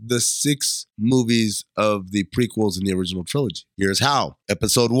mirror the 6 movies of the prequels in the original trilogy. Here's how.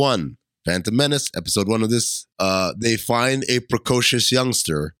 Episode 1, Phantom Menace. Episode 1 of this, they find a precocious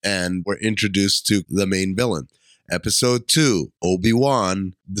youngster and we're introduced to the main villain. Episode 2,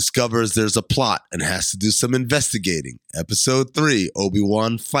 Obi-Wan discovers there's a plot and has to do some investigating. Episode 3,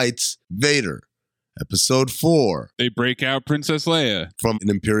 Obi-Wan fights Vader. Episode 4, they break out Princess Leia from an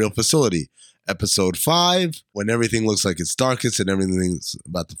Imperial facility. Episode 5, when everything looks like it's darkest and everything's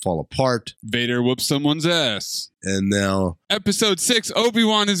about to fall apart, Vader whoops someone's ass. And now Episode 6,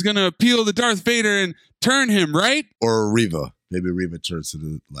 Obi-Wan is going to appeal to Darth Vader and turn him, right? Or Reva. Maybe Reva turns to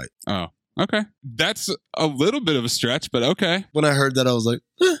the light. Oh, okay. That's a little bit of a stretch, but okay. When I heard that, I was like,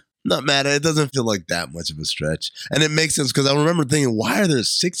 not mad at it. It doesn't feel like that much of a stretch. And it makes sense because I remember thinking, why are there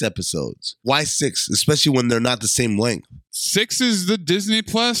 6 episodes? Why 6? Especially when they're not the same length. 6 is the Disney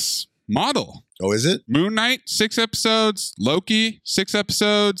Plus model. Oh, is it? Moon Knight, 6 episodes. Loki, 6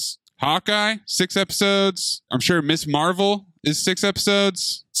 episodes. Hawkeye, 6 episodes. I'm sure Miss Marvel is 6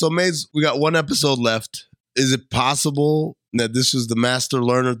 episodes. So, Maze, we got 1 episode left. Is it possible that this was the master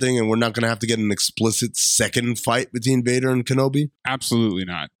learner thing and we're not going to have to get an explicit second fight between Vader and Kenobi? Absolutely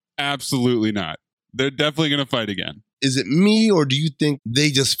not. Absolutely not. They're definitely going to fight again. Is it me, or do you think they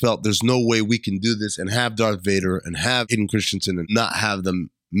just felt there's no way we can do this and have Darth Vader and have Hayden Christensen and not have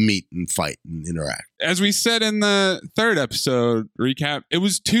them meet and fight and interact? As we said in the 3rd episode recap, it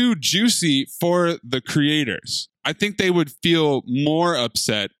was too juicy for the creators. I think they would feel more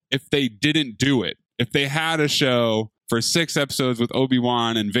upset if they didn't do it. If they had a show for 6 episodes with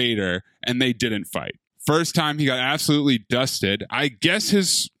Obi-Wan and Vader and they didn't fight. First time he got absolutely dusted. I guess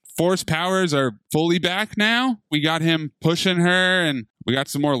his Force powers are fully back now. We got him pushing her and we got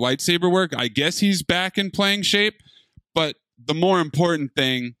some more lightsaber work. I guess he's back in playing shape. But the more important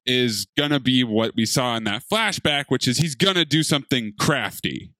thing is going to be what we saw in that flashback, which is he's going to do something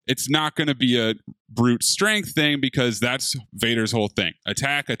crafty. It's not going to be a brute strength thing because that's Vader's whole thing.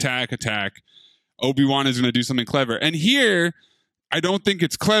 Attack, attack, attack. Obi-Wan is going to do something clever. And here, I don't think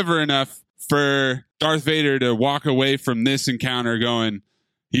it's clever enough for Darth Vader to walk away from this encounter going,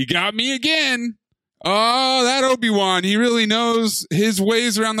 he got me again. Oh, that Obi-Wan, he really knows his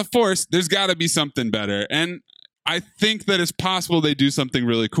ways around the Force. There's got to be something better. And I think that it's possible they do something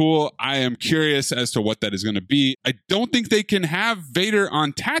really cool. I am curious as to what that is going to be. I don't think they can have Vader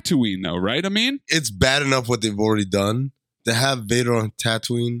on Tatooine, though, right? I mean, it's bad enough what they've already done. To have Vader on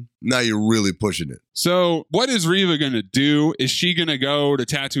Tatooine, now you're really pushing it. So what is Reva going to do? Is she going to go to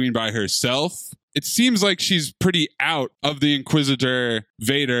Tatooine by herself? it seems like she's pretty out of the Inquisitor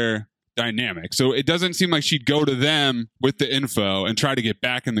Vader dynamic. So it doesn't seem like she'd go to them with the info and try to get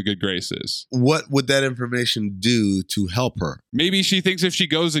back in the good graces. What would that information do to help her? Maybe she thinks if she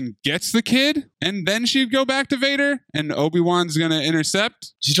goes and gets the kid and then she'd go back to Vader and Obi-Wan's going to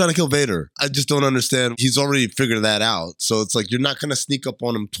intercept. She's trying to kill Vader. I just don't understand. He's already figured that out. So it's like, you're not going to sneak up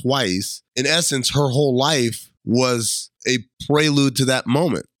on him twice. In essence, her whole life was a prelude to that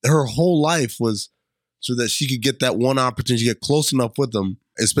moment. Her whole life was so that she could get that one opportunity to get close enough with him,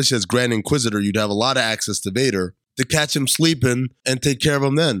 especially as Grand Inquisitor, you'd have a lot of access to Vader to catch him sleeping and take care of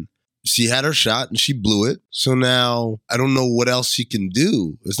him then. She had her shot and she blew it. So now I don't know what else she can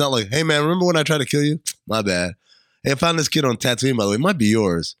do. It's not like, hey man, remember when I tried to kill you? My bad. Hey, I found this kid on Tatooine, by the way. It might be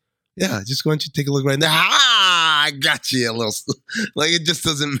yours. Yeah, just go and take a look right now. Ah, I got you a little. Like, it just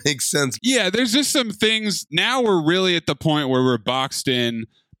doesn't make sense. Yeah, there's just some things. Now we're really at the point where we're boxed in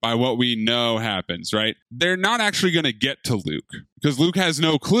by what we know happens, right? They're not actually going to get to Luke because Luke has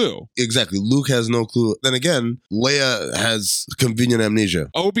no clue. Exactly. Luke has no clue. Then again, Leia has convenient amnesia.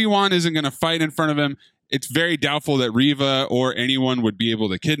 Obi-Wan isn't going to fight in front of him. It's very doubtful that Reva or anyone would be able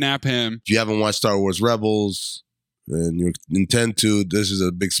to kidnap him. If you haven't watched Star Wars Rebels and you intend to, this is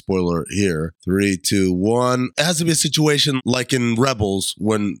a big spoiler here. 3, 2, 1. It has to be a situation like in Rebels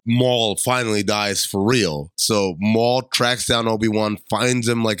when Maul finally dies for real. So Maul tracks down Obi-Wan, finds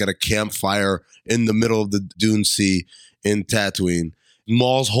him like at a campfire in the middle of the Dune Sea in Tatooine.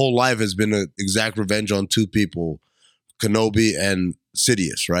 Maul's whole life has been an exact revenge on two people, Kenobi and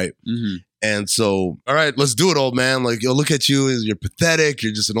Sidious, right? Mm-hmm. And so, all right, let's do it, old man. Like, yo, look at you. You're pathetic.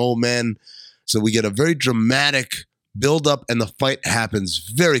 You're just an old man. So we get a very dramatic build up and the fight happens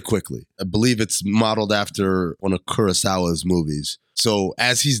very quickly. I believe it's modeled after one of Kurosawa's movies. So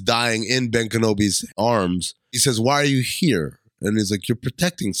as he's dying in Ben Kenobi's arms, he says, why are you here? And he's like, you're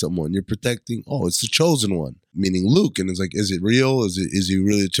protecting someone. You're protecting, it's the chosen one, meaning Luke. And it's like, is it real? Is he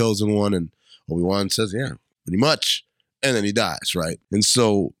really the chosen one? And Obi-Wan says, yeah, pretty much. And then he dies, right? And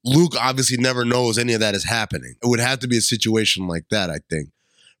so Luke obviously never knows any of that is happening. It would have to be a situation like that, I think,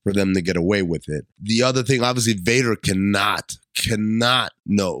 for them to get away with it. The other thing, obviously, Vader cannot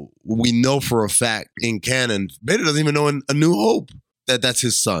know. We know for a fact in canon, Vader doesn't even know in A New Hope that that's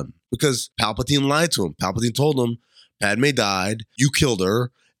his son because Palpatine lied to him. Palpatine told him, Padme died, you killed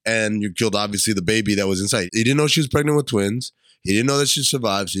her, and you killed, obviously, the baby that was inside. He didn't know she was pregnant with twins. He didn't know that she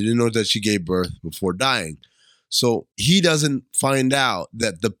survived. He didn't know that she gave birth before dying. So he doesn't find out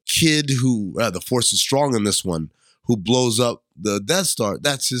that the kid who, the Force is strong in this one, who blows up the Death Star,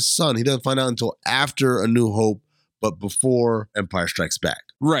 that's his son. He doesn't find out until after A New Hope, but before Empire Strikes Back.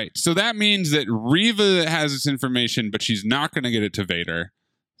 Right. So that means that Reva has this information, but she's not going to get it to Vader.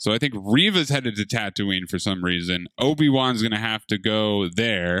 So I think Reva's headed to Tatooine for some reason. Obi-Wan's going to have to go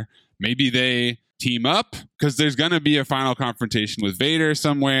there. Maybe they team up because there's going to be a final confrontation with Vader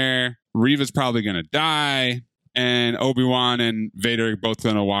somewhere. Reva's probably going to die. And Obi-Wan and Vader are both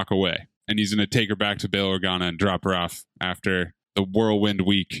going to walk away. And he's going to take her back to Bail Organa and drop her off after the whirlwind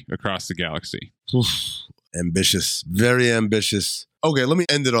week across the galaxy. Oof. Ambitious. Very ambitious. Okay, let me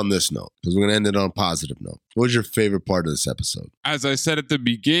end it on this note, because we're going to end it on a positive note. What was your favorite part of this episode? As I said at the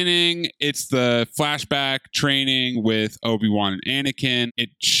beginning, it's the flashback training with Obi-Wan and Anakin. It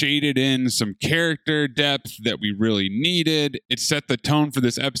shaded in some character depth that we really needed. It set the tone for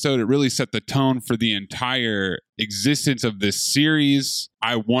this episode. It really set the tone for the entire existence of this series.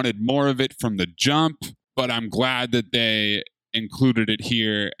 I wanted more of it from the jump, but I'm glad that they included it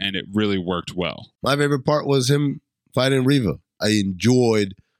here, and it really worked well. My favorite part was him fighting Reva. I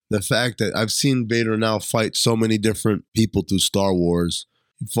enjoyed the fact that I've seen Vader now fight so many different people through Star Wars.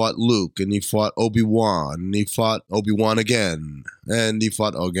 He fought Luke, and he fought Obi-Wan, and he fought Obi-Wan again, and he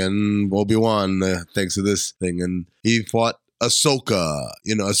fought again Obi-Wan thanks to this thing, and he fought Ahsoka.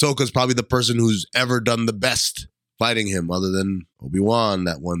 You know, Ahsoka's probably the person who's ever done the best fighting him other than Obi-Wan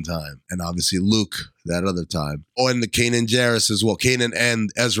that one time, and obviously Luke that other time. Oh, and the Kanan Jarrus as well. Kanan and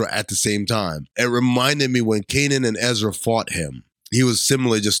Ezra at the same time. It reminded me when Kanan and Ezra fought him, he was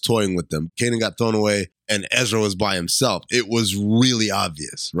similarly just toying with them. Kanan got thrown away and Ezra was by himself. It was really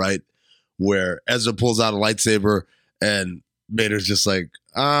obvious, right? Where Ezra pulls out a lightsaber and Vader's just like,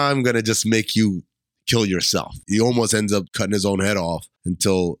 I'm going to just make you kill yourself. He almost ends up cutting his own head off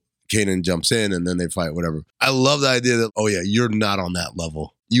until Kanan jumps in and then they fight, whatever. I love the idea that, oh yeah, you're not on that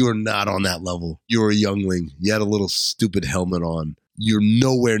level. You are not on that level. You're a youngling. You had a little stupid helmet on. You're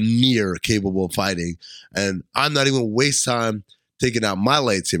nowhere near capable of fighting. And I'm not even waste time taking out my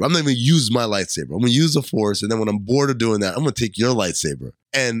lightsaber. I'm not even use my lightsaber. I'm going to use the Force. And then when I'm bored of doing that, I'm going to take your lightsaber.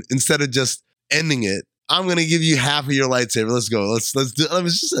 And instead of just ending it I'm gonna give you half of your lightsaber. Let's go. Let's do.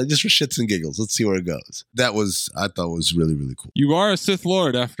 Just for shits and giggles. Let's see where it goes. I thought was really, really cool. You are a Sith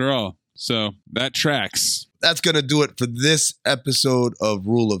Lord after all, so that tracks. That's gonna do it for this episode of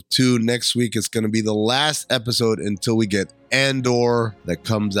Rule of Two. Next week it's gonna be the last episode until we get Andor that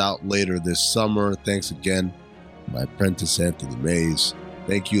comes out later this summer. Thanks again, my apprentice Anthony Mays.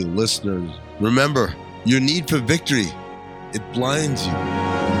 Thank you, listeners. Remember, your need for victory, it blinds you.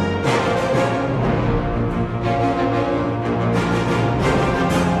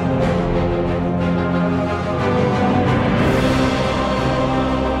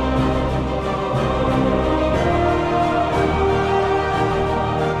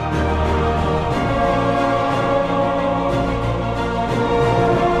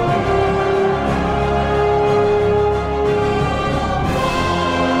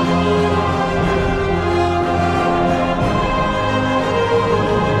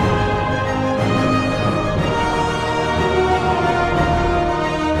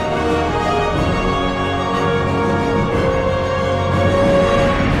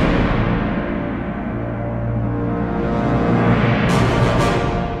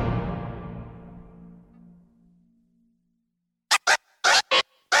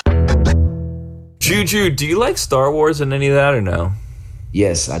 Juju, do you like Star Wars and any of that or no?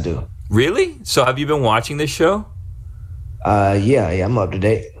 Yes, I do. Really? So have you been watching this show? Yeah, I'm up to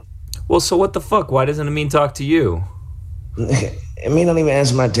date. Well, so what the fuck? Why doesn't Amin talk to you? Amin don't even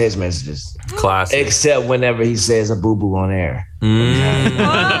answer my text messages. Classic. Except whenever he says a boo-boo on air. Do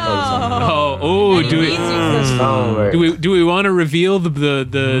we want to reveal the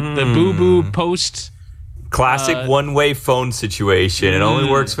boo-boo post? Classic one-way phone situation. It only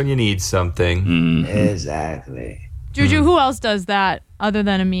works when you need something. Exactly. Juju, who else does that other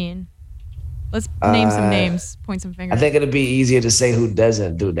than Amin? Let's name some names, point some fingers. I think it'd be easier to say who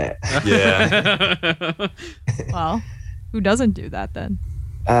doesn't do that. Yeah. Well, who doesn't do that then?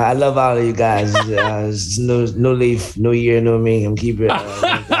 I love all of you guys. It's new leaf, new year, new me. I'm keeping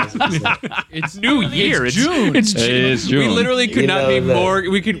it. It's New Year. It's June. It's June. It is June. We literally could not be more.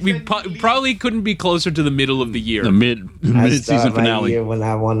 We probably couldn't be closer to the middle of the year. The mid-season finale. Year when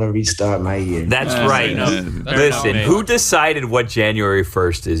I want to restart my year. That's right. Listen, who decided what January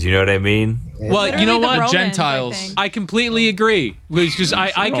 1st is? You know what I mean? Well, you know what? Romans, Gentiles. I completely agree. Because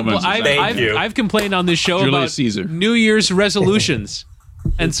I've complained on this show Julius about Caesar. New Year's resolutions.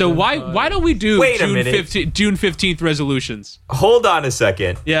 And so why don't we do June 15th resolutions? Hold on a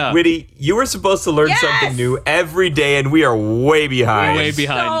second. Yeah. Witty, you were supposed to learn something new every day, and we are way behind. Way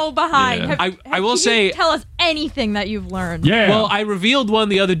behind. So behind. Yeah. I will say, tell us anything that you've learned. Yeah. Well, I revealed one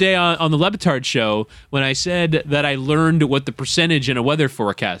the other day on the Lebitard show when I said that I learned what the percentage in a weather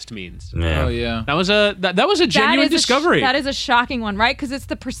forecast means. Yeah. Oh yeah. That was a genuine discovery. That is a shocking one, right? Because it's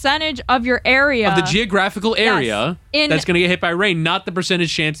the percentage of your area. Of the geographical area that's going to get hit by rain, not the percentage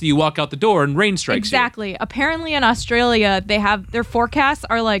chance that you walk out the door and rain strikes Exactly. Apparently in Australia, they have their forecasts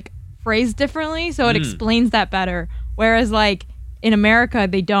are like phrased differently, so it explains that better. Whereas like in America,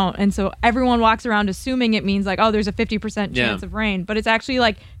 they don't. And so everyone walks around assuming it means like, oh, there's a 50% chance of rain. But it's actually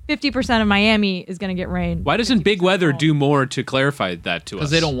like 50% of Miami is going to get rain. Why doesn't Big Weather do more to clarify that to us?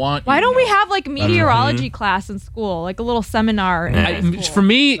 Because they don't want. Why don't we have like meteorology class in school, like a little seminar? In for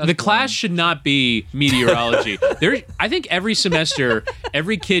me, the class should not be meteorology. I think every semester,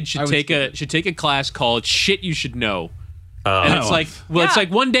 every kid should take a class called "Shit You Should Know," and it's like, it's like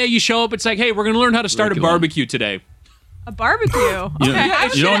one day you show up, it's like, hey, we're gonna learn how to start a barbecue today. A barbecue? Okay.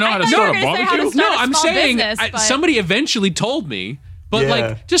 You don't know how to start a barbecue? No, I'm saying somebody eventually told me. But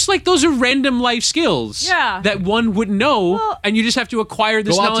like, just like those are random life skills that one wouldn't know, and you just have to acquire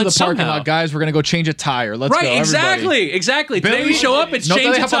this knowledge somehow. Go out to the parking somehow. lot, guys. We're gonna go change a tire. Let's go, everybody. Exactly. Billy, Today we show up, it's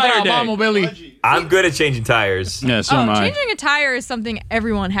change a tire day. Billy. I'm good at changing tires. Yeah, so am I. Changing a tire is something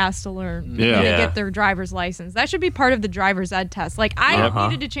everyone has to learn when they get their driver's license. That should be part of the driver's ed test. Like, I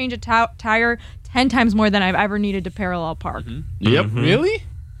needed to change a tire 10 times more than I've ever needed to parallel park. Yep. Really?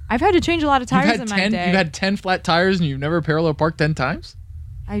 I've had to change a lot of tires in my day. You've had 10 flat tires and you've never parallel parked 10 times?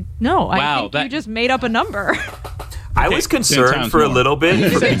 I think you just made up a number. I was concerned for a little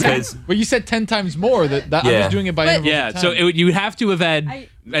bit because. Well, you said 10 times more. That I was doing it by yeah. So you have to have had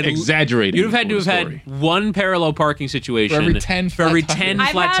exaggerated. You'd have had to have had one parallel parking situation for every 10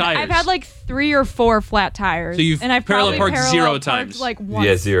 flat tires. I've had like 3 or 4 flat tires. So you've I've parallel probably parked 0 times. Like once.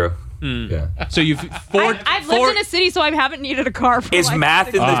 Yeah, 0. Yeah. So you've I've lived in a city, so I haven't needed a car for Is like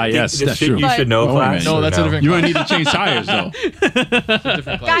math in the shit true. you should know class? No, that's a different class. You don't need to change tires, though.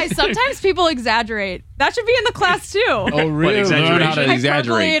 Guys, sometimes people exaggerate. That should be in the class, too. Oh, really? Learn how to exaggerate.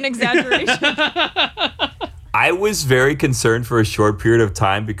 Hyperbole and exaggeration. I was very concerned for a short period of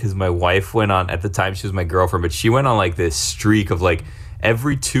time because my wife went on, at the time she was my girlfriend, but she went on like this streak of like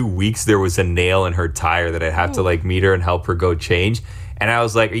every 2 weeks there was a nail in her tire that I'd have to like meet her and help her go change. And I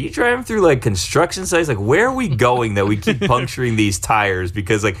was like, are you driving through like construction sites? Like, where are we going that we keep puncturing these tires?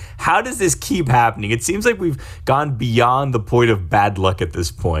 Because like, how does this keep happening? It seems like we've gone beyond the point of bad luck at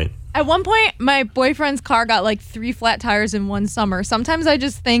this point. At one point, my boyfriend's car got like 3 flat tires in one summer. Sometimes I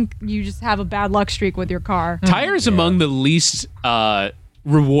just think you just have a bad luck streak with your car. Tires among the least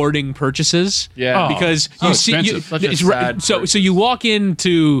rewarding purchases. Yeah. Because you see so you walk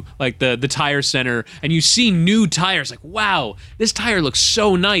into like the tire center and you see new tires, like, wow, this tire looks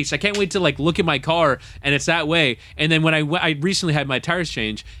so nice. I can't wait to like look at my car, and it's that way. And then when I recently had my tires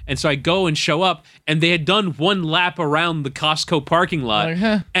changed, and so I go and show up and they had done 1 lap around the Costco parking lot. Like,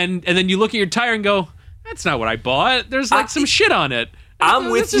 huh. And then you look at your tire and go, that's not what I bought. There's like some shit on it.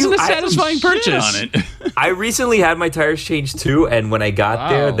 I'm with you. This isn't a satisfying purchase. On it. I recently had my tires changed too, and when I got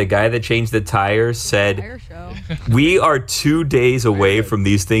there, the guy that changed the tires said, we are 2 days away from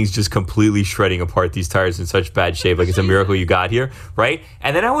these things just completely shredding apart these tires in such bad shape. Like, it's a miracle you got here, right?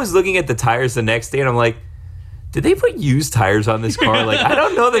 And then I was looking at the tires the next day, and I'm like, did they put used tires on this car? Like, I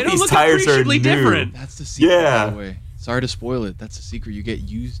don't know that these tires are new. Different. That's the secret, by the way. Sorry to spoil it. That's the secret. You get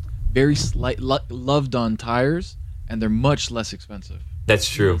used, very slight, loved on tires, and they're much less expensive. That's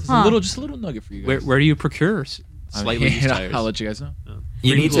true. Just a little nugget for you guys. Where do you procure slightly used tires? I'll let you guys know.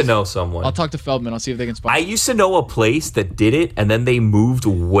 You need to know someone. I'll talk to Feldman. I'll see if they can sponsor. I used to know a place that did it, and then they moved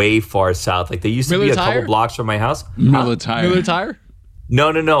way far south. Like, they used to be a couple blocks from my house. Miller Tire. Miller Tire?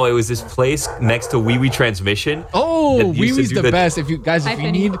 No. It was this place next to Wee Wee Transmission. Oh, Wee Wee's the best. If you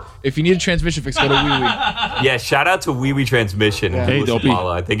need a transmission fix, go to Wee Wee. Yeah, shout out to Wee Wee Transmission. Yeah. Hey, Dopey.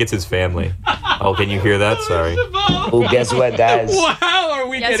 I think it's his family. Oh, can you hear that? Sorry. Oh, guess what, guys? Wow, are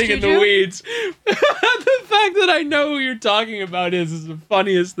we getting in the weeds? The fact that I know who you're talking about is the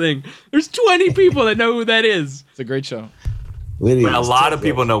funniest thing. There's 20 people that know who that is. It's a great show. Really, a lot of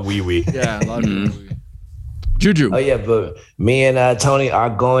people know Wee Wee. Yeah, a lot of people know Wee Wee. Juju. Oh yeah, but me and Tony are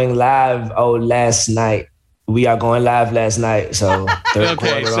going live. Last night we are going live last night. So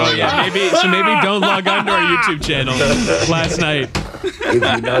okay, so yeah, maybe don't log on to our YouTube channel last night. If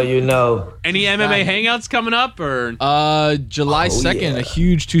you know, you know. Any MMA hangouts coming up or? July 2nd, a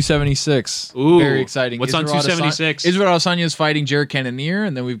huge 276. Ooh, very exciting. What's on 276? Israel Adesanya is fighting Jared Cannonier,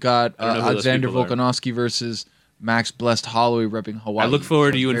 and then we've got Alexander Volkanovski versus Max Blessed Holloway repping Hawaii. I look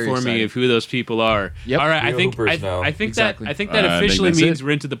forward to you informing me of who those people are. Yep. All right, I think that officially means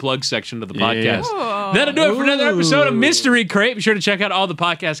we're into the plug section of the podcast. Whoa. That'll do it for another episode of Mystery Crate. Be sure to check out all the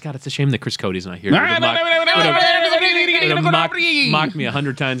podcasts. God, it's a shame that Chris Cody's not here. Mocked me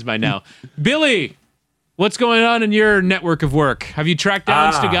 100 times by now. Billy, what's going on in your network of work? Have you tracked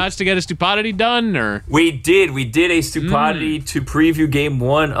down Stugotz to get a Stupidity done? Or We did a Stupidity to preview Game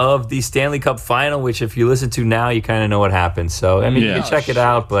 1 of the Stanley Cup Final, which if you listen to now, you kind of know what happened. So, I mean, you can check it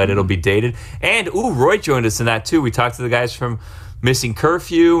out, but it'll be dated. And, Roy joined us in that, too. We talked to the guys from Missing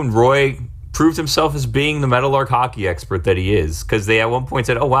Curfew, and Roy proved himself as being the Meadowlark hockey expert that he is, because they at one point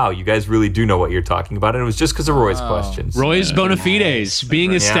said, oh wow, you guys really do know what you're talking about, and it was just because of Roy's questions. Roy's bona fides,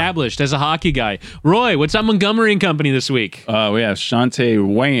 being established as a hockey guy. Roy, what's on Montgomery & Company this week? We have Shantae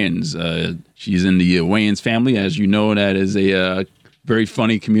Wayans. She's in the Wayans family. As you know, that is a very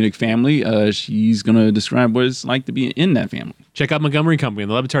funny comedic family. She's going to describe what it's like to be in that family. Check out Montgomery & Company on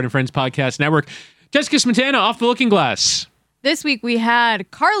the Le Batard and Friends Podcast Network. Jessica Smetana, Off the Looking Glass. This week we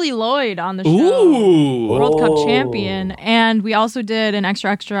had Carly Lloyd on the show, Ooh. World Cup champion, and we also did an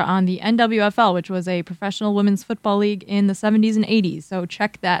extra on the NWFL, which was a professional women's football league in the 70s and 80s. So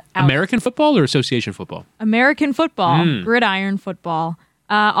check that out. American football or association football? American football, gridiron football.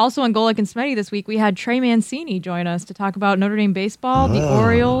 Also on Golic and Smetty this week, we had Trey Mancini join us to talk about Notre Dame baseball, the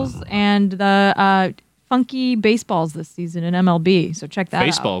Orioles, and the funky baseballs this season in MLB. So check that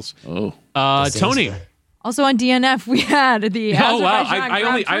Baseballs. out. Tony. Also on DNF, we had the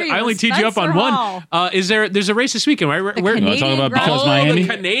I only teed you up on one. There's a race this weekend, right? You want to talk about Because Miami?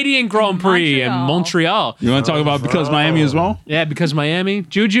 The Canadian Grand Prix in Montreal. You want to talk about Because Miami as well? Yeah, Because Miami.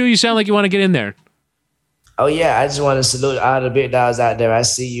 Juju, you sound like you want to get in there. Oh yeah, I just want to salute all the big dogs out there. I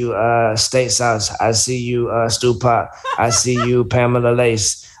see you, State Sauce. I see you, Stu Pop. I see you, Pamela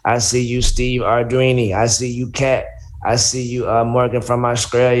Lace. I see you, Steve Ardrini. I see you, Kat. I see you, Morgan from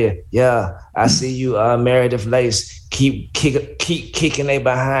Australia. Yeah, I see you, Meredith Lace. Keep kicking they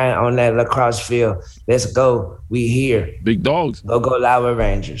behind on that lacrosse field. Let's go. We here. Big dogs. Go Lava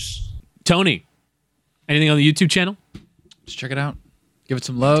Rangers. Tony, anything on the YouTube channel? Just check it out. Give it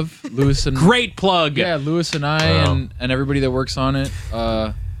some love. Lewis and great plug. Yeah, Lewis and I and everybody that works on it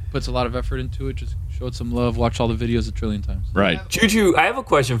puts a lot of effort into it. Just Show it some love. Watch all the videos a trillion times. Right. Juju, I have a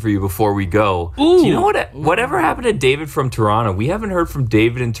question for you before we go. Ooh. Do you know whatever happened to David from Toronto? We haven't heard from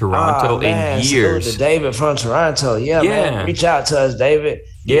David in Toronto in years. To David from Toronto. Yeah, man. Reach out to us, David.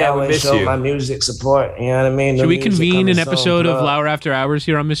 Yeah, we miss you. My music support. You know what I mean? Should we convene an episode of Lauer After Hours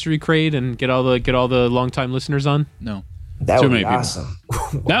here on Mystery Crate and get all the longtime listeners on? No. That would be awesome.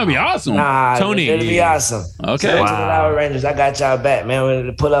 That would be awesome. Nah, Tony. It'd be awesome. Okay. Wow. To the Lauer Rangers, I got y'all back, man. We're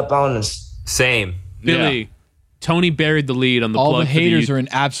to pull up on us. Same. Billy. Yeah. Tony buried the lead on the all plug. All the haters are in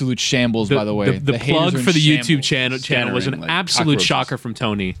absolute shambles, by the way. The plug for the YouTube channel was an absolute shocker from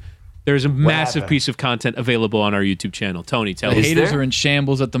Tony. There's a massive piece of content available on our YouTube channel. Tony, tell us. The haters are in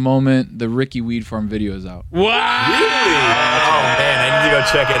shambles at the moment. The Ricky Weed Farm video is out. Wow! Really? Oh, man. I need to go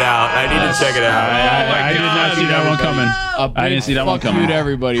check it out. I did not see that one coming. I didn't see that one coming. Fuck you to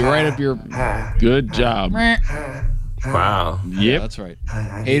everybody. Right up your... Good job. Wow. Yep. Yeah, that's right.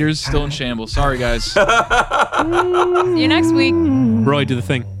 Haters still in shambles. Sorry, guys. See you next week. Roy, do the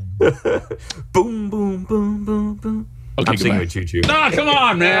thing. Boom, boom, boom, boom, boom. Okay, I'm singing with Choo-Choo. No, come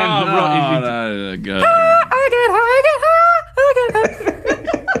on, man. I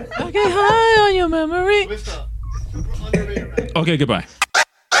get high on your memory. Okay, goodbye.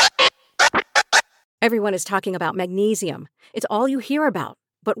 Everyone is talking about magnesium. It's all you hear about.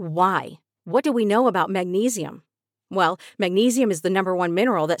 But why? What do we know about magnesium? Well, magnesium is the #1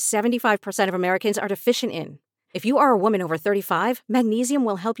 mineral that 75% of Americans are deficient in. If you are a woman over 35, magnesium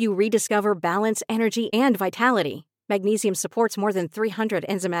will help you rediscover balance, energy, and vitality. Magnesium supports more than 300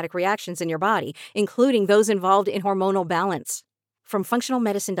 enzymatic reactions in your body, including those involved in hormonal balance. From functional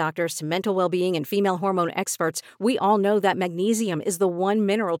medicine doctors to mental well-being and female hormone experts, we all know that magnesium is the one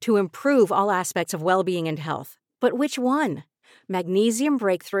mineral to improve all aspects of well-being and health. But which one? Magnesium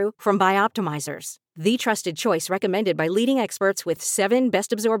Breakthrough from Bioptimizers, the trusted choice recommended by leading experts with 7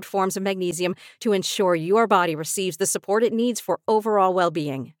 best-absorbed forms of magnesium to ensure your body receives the support it needs for overall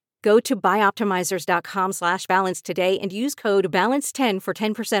well-being. Go to bioptimizers.com/balance today and use code BALANCE10 for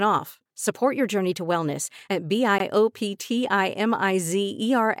 10% off. Support your journey to wellness at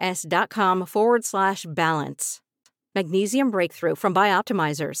bioptimizers.com/balance. Magnesium Breakthrough from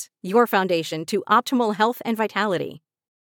Bioptimizers, your foundation to optimal health and vitality.